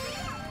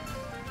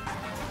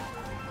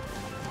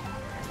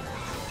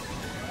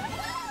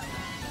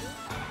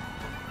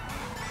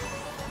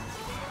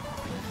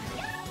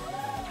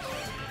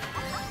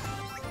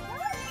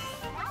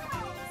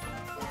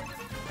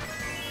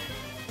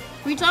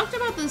 We talked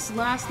about this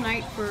last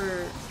night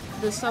for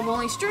the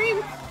sub-only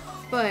stream,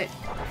 but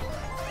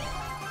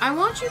I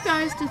want you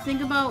guys to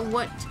think about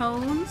what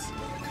tones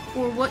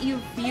or what you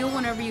feel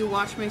whenever you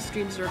watch my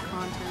streams or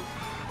content.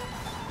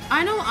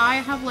 I know I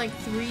have like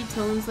 3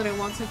 tones that I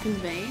want to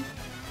convey,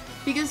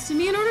 because to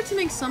me, in order to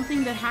make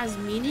something that has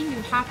meaning,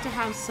 you have to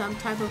have some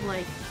type of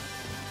like,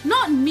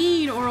 not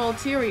mean or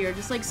ulterior,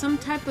 just like some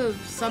type of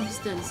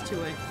substance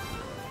to it.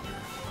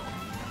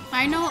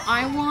 I know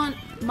I want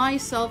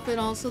myself and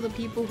also the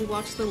people who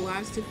watch the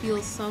lives to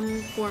feel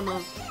some form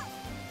of...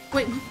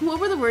 Wait, what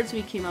were the words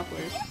we came up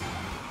with?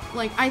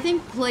 Like, I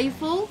think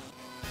playful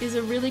is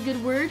a really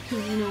good word,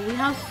 because, you know, we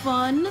have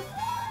fun.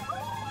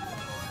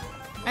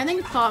 I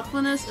think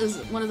thoughtfulness is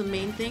one of the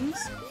main things.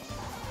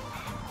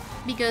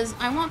 Because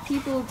I want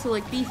people to,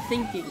 like, be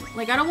thinking.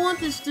 Like, I don't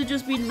want this to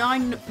just be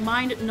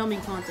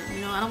mind-numbing content,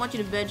 you know? I don't want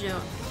you to veg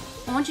out.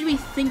 I want you to be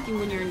thinking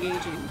when you're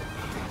engaging.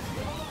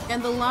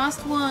 And the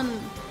last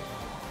one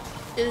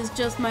is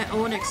just my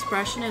own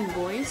expression and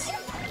voice.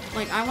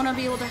 Like, I want to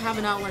be able to have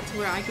an outlet to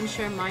where I can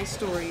share my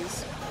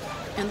stories.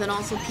 And then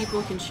also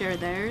people can share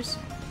theirs.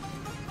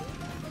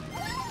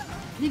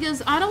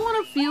 Because I don't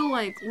want to feel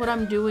like what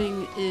I'm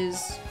doing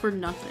is for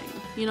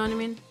nothing. You know what I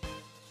mean?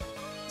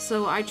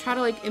 So I try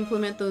to like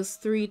implement those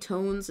 3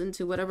 tones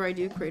into whatever I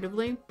do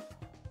creatively.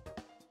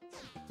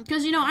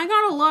 Because, you know, I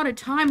got a lot of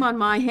time on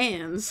my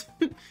hands.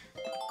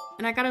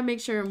 And I gotta make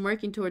sure I'm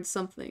working towards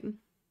something.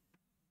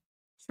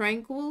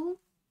 Tranquil?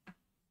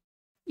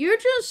 You're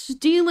just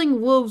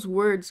stealing Wolf's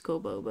words,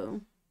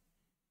 Kobobo.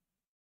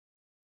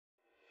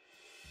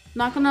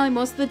 Not gonna lie,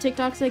 most of the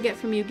TikToks I get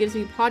from you gives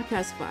me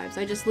podcast vibes.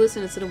 I just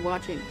listen instead of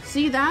watching.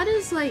 See, that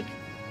is like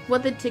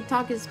what the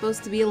TikTok is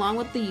supposed to be along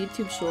with the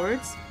YouTube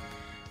shorts.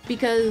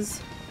 Because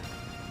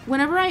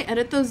whenever I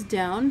edit those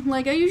down,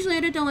 like I usually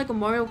edit down like a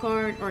Mario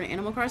Kart or an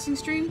Animal Crossing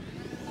stream.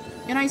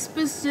 And I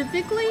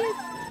specifically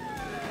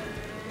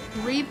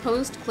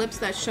repost clips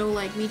that show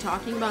like me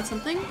talking about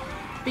something.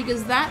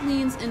 Because that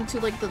leans into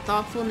like the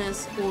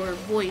thoughtfulness or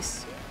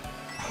voice,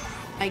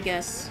 I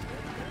guess,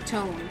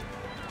 tone.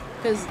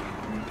 Because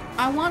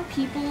I want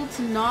people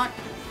to not...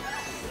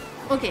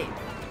 Okay.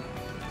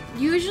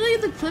 Usually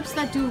the clips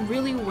that do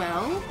really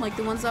well, like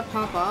the ones that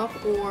pop up,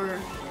 are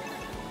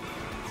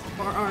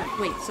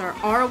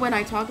when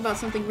I talk about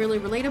something really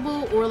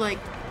relatable, or like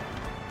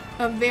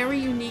a very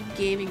unique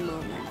gaming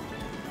moment.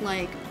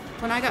 Like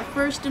when I got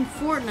first in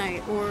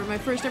Fortnite, or my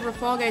first ever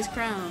Fall Guys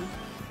crown.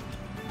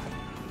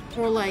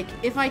 Or like,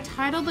 if I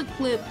title the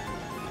clip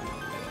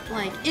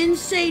like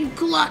Insane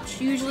Clutch,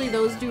 usually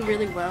those do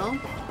really well.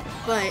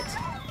 But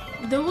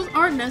those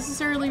aren't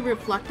necessarily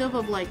reflective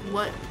of like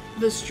what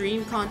the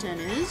stream content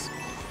is.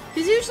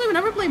 Because usually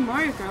whenever I play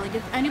Mario Kart, like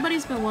if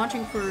anybody's been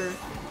watching for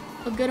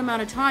a good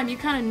amount of time, you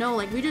kind of know,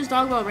 like we just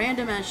talk about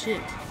random ass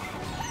shit.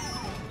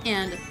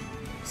 And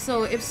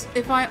so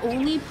if I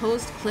only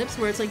post clips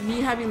where it's like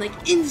me having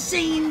like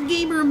insane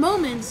gamer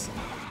moments,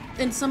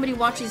 and somebody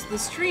watches the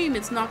stream,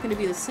 it's not going to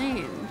be the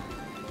same.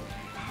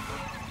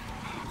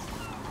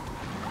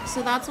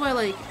 So that's why,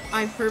 like,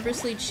 I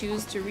purposely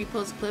choose to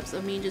repost clips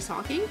of me just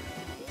talking.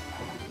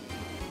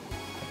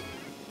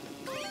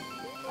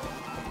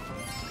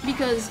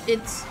 Because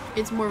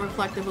it's more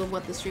reflective of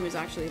what the stream is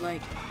actually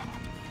like.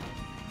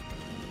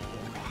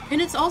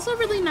 And it's also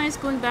really nice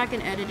going back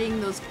and editing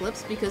those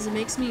clips because it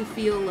makes me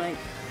feel like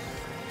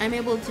I'm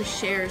able to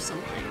share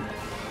something.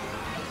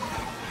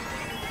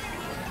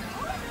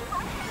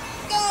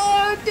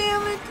 God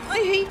damn it! I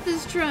hate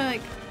this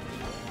track!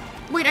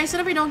 Wait, I said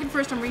if I don't get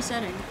first, I'm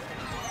resetting.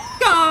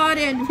 God,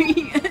 end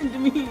me!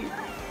 End me!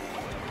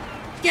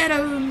 Get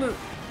him!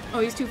 Oh,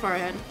 he's too far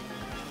ahead.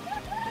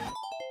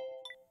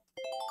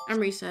 I'm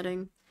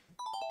resetting.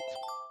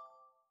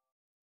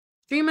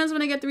 Stream ends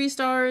when I get 3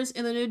 stars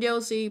in the new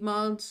DLC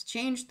mods.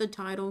 Change the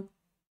title.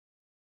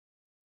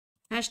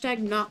 Hashtag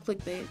not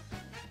clickbait.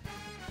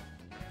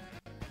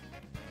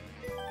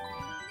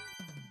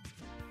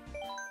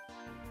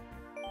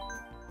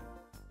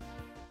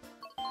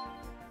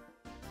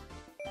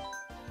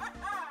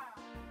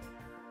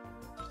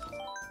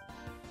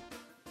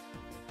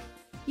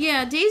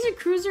 Yeah, Daisy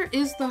Cruiser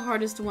is the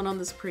hardest one on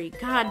this pre.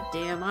 God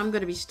damn, I'm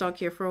gonna be stuck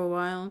here for a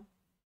while.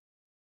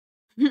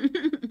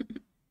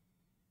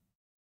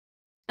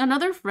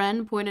 Another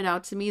friend pointed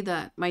out to me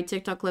that my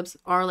TikTok clips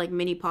are like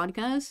mini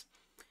podcasts,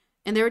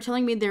 and they were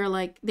telling me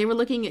that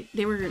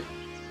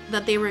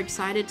they were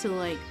excited to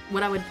like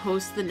what I would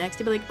post the next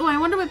day. Be like, oh, I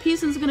wonder what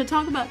Peason's gonna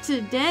talk about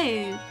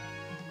today,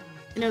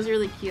 and it was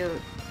really cute.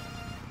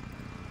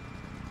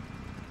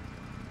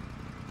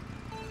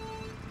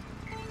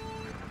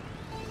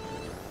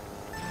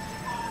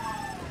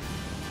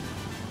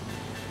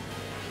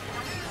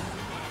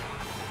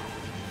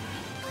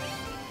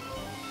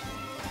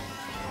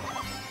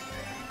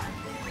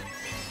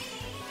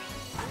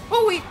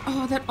 Oh wait,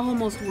 oh that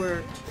almost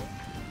worked.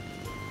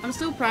 I'm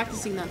still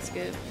practicing that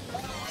skip.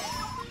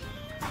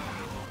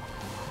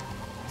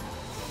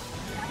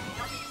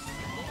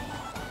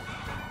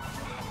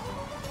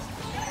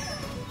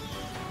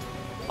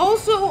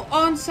 Also,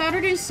 on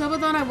Saturday's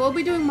subathon, I will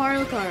be doing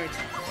Mario Kart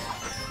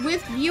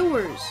with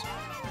viewers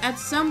at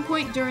some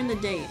point during the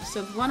day.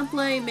 So if you want to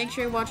play, make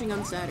sure you're watching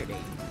on Saturday.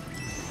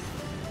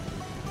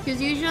 Because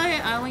usually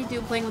I only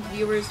do playing with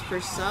viewers for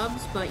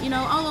subs, but you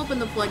know, I'll open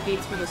the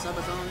floodgates for the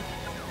subathon.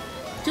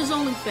 Just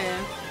only fair.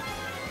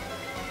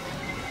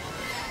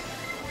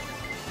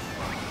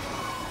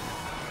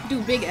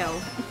 Dude, big L.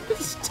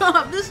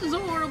 Stop, this is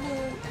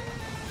horrible.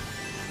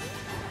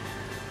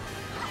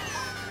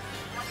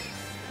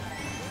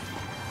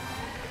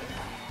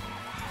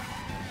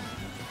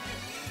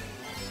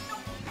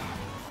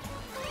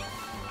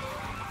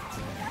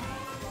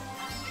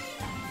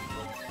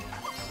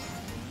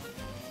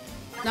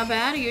 Not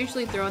bad, I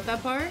usually throw at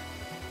that part.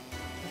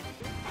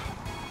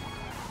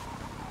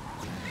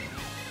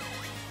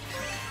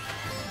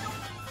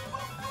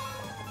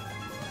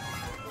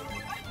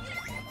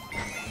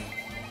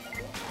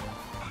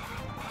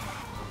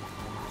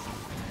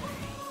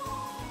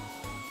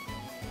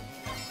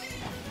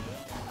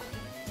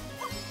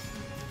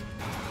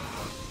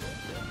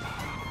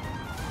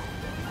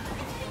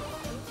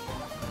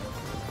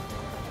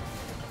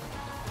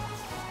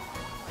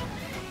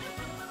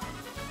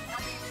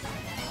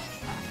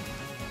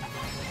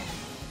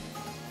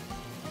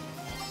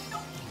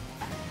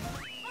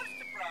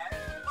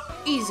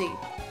 Easy.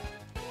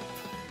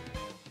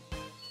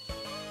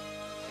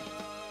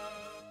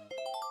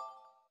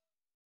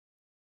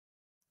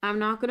 I'm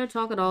not gonna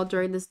talk at all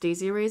during this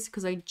Daisy race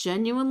because I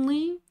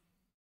genuinely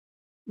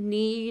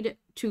need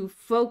to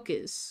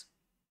focus.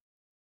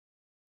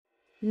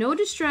 No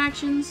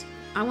distractions.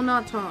 I will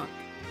not talk.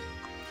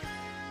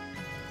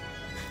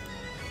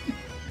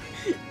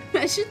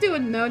 I should do a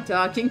no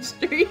talking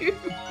stream.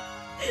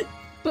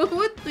 What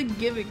would the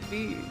gimmick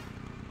be?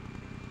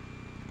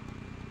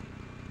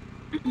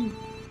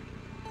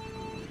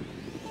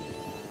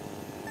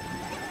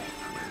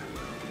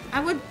 I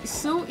would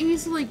so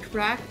easily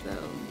crack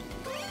though.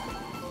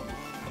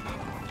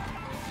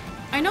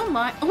 I know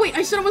my— oh wait,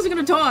 I said I wasn't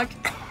gonna talk!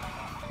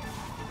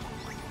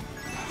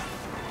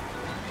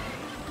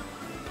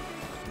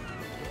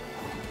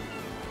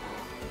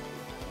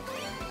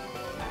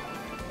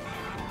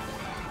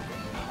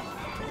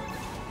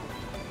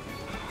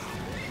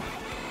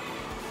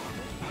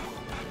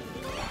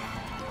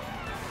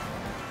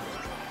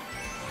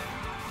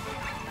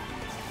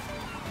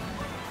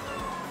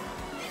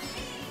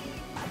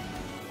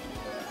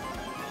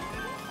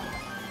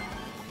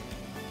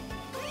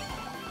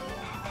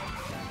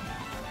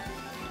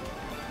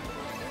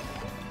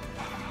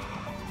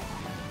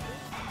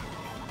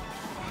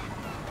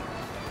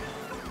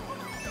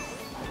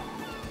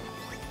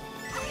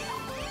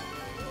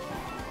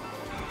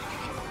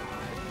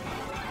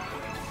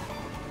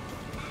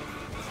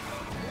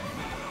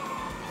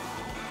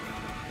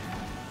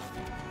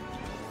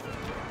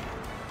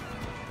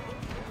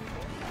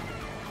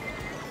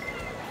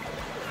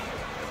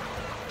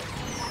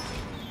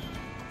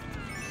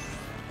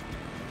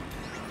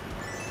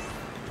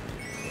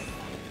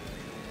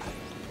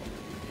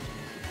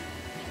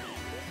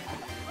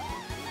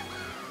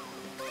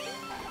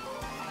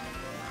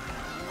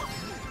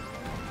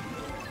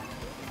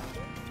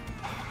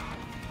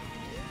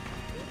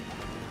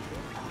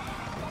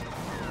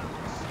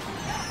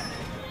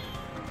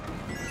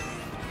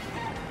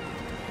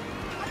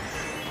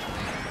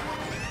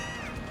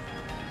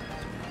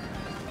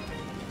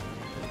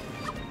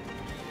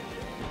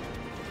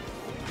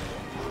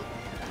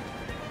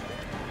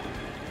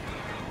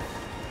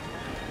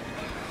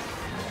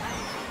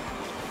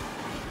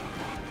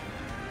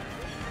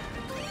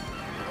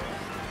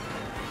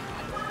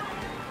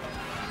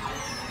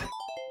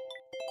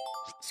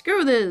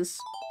 Screw this.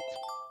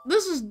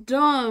 This is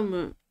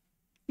dumb.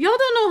 Y'all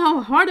don't know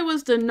how hard it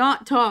was to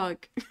not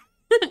talk.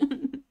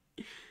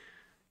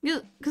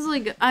 Cause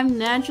like, I'm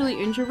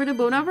naturally introverted,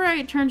 but whenever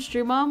I turn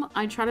stream on,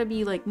 I try to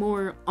be like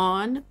more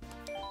on.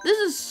 This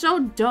is so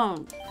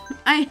dumb.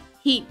 I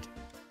hate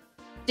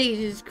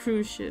Daisy's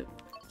cruise ship.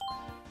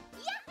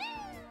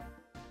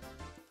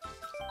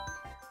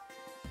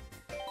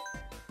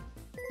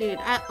 Dude,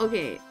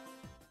 okay.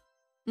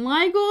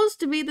 My goal is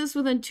to beat this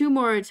within 2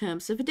 more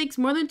attempts. If it takes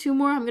more than 2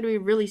 more, I'm gonna be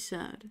really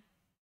sad.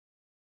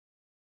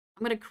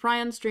 I'm gonna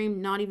cry on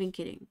stream, not even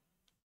kidding.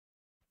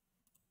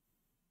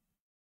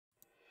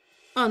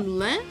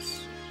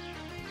 Unless...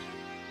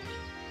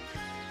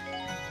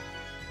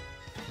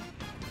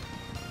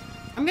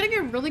 I'm gonna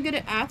get really good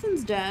at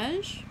Athens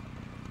Dash.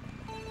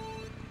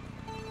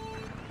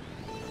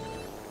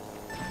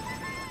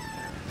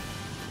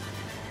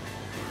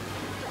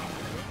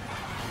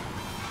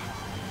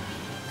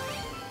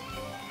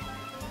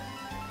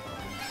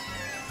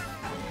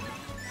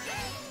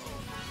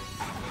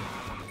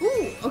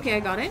 Ooh, okay,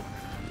 I got it.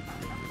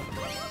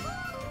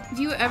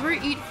 Do you ever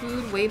eat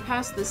food way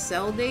past the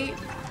sell date?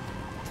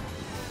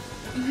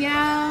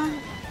 Yeah.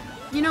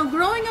 You know,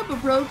 growing up a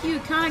broke, you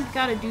kind of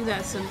gotta do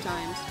that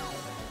sometimes.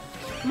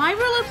 My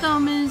rule of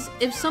thumb is,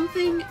 if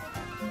something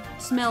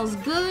smells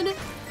good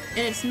and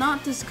it's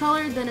not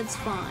discolored, then it's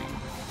fine.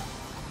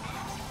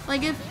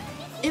 Like, if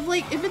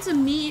it's a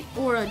meat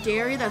or a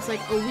dairy that's like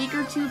a week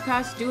or 2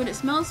 past due and it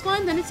smells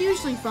fine, then it's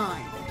usually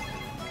fine.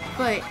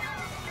 But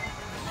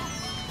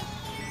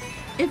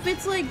if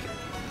it's like,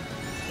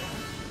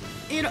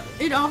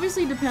 it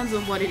obviously depends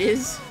on what it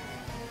is.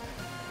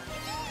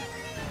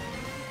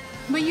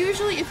 But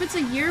usually if it's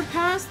a year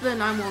past,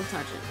 then I won't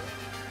touch it.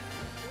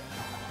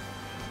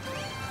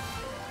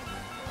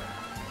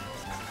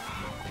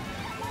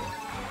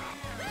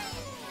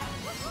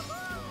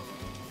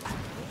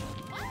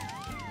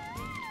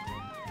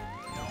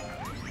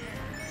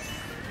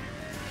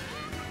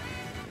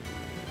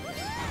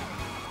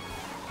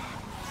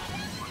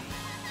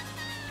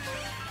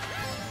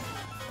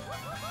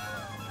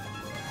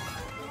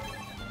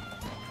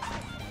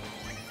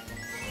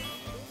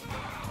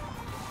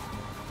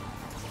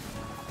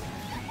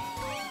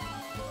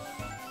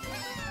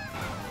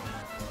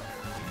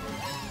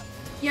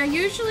 Yeah,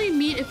 usually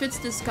meat, if it's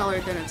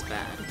discolored, then it's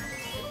bad.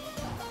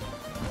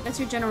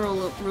 That's your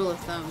general rule of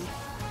thumb.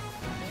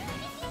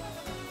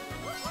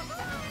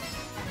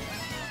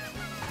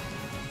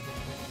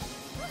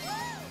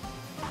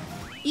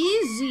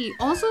 Easy!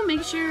 Also,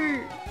 make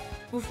sure,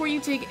 before you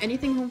take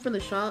anything home from the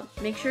shop,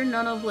 make sure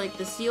none of, like,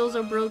 the seals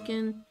are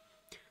broken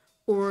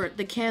or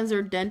the cans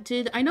are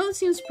dented. I know it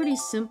seems pretty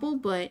simple,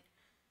 but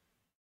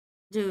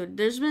dude,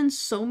 there's been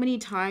so many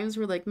times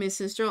where, like, my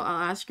sister, I'll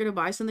ask her to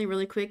buy something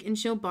really quick, and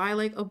she'll buy,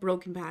 like, a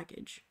broken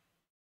package.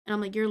 And I'm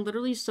like, you're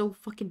literally so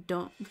fucking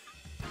dumb.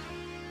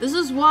 This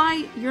is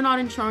why you're not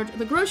in charge of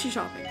the grocery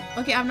shopping.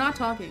 Okay, I'm not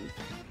talking.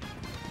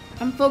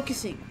 I'm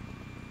focusing.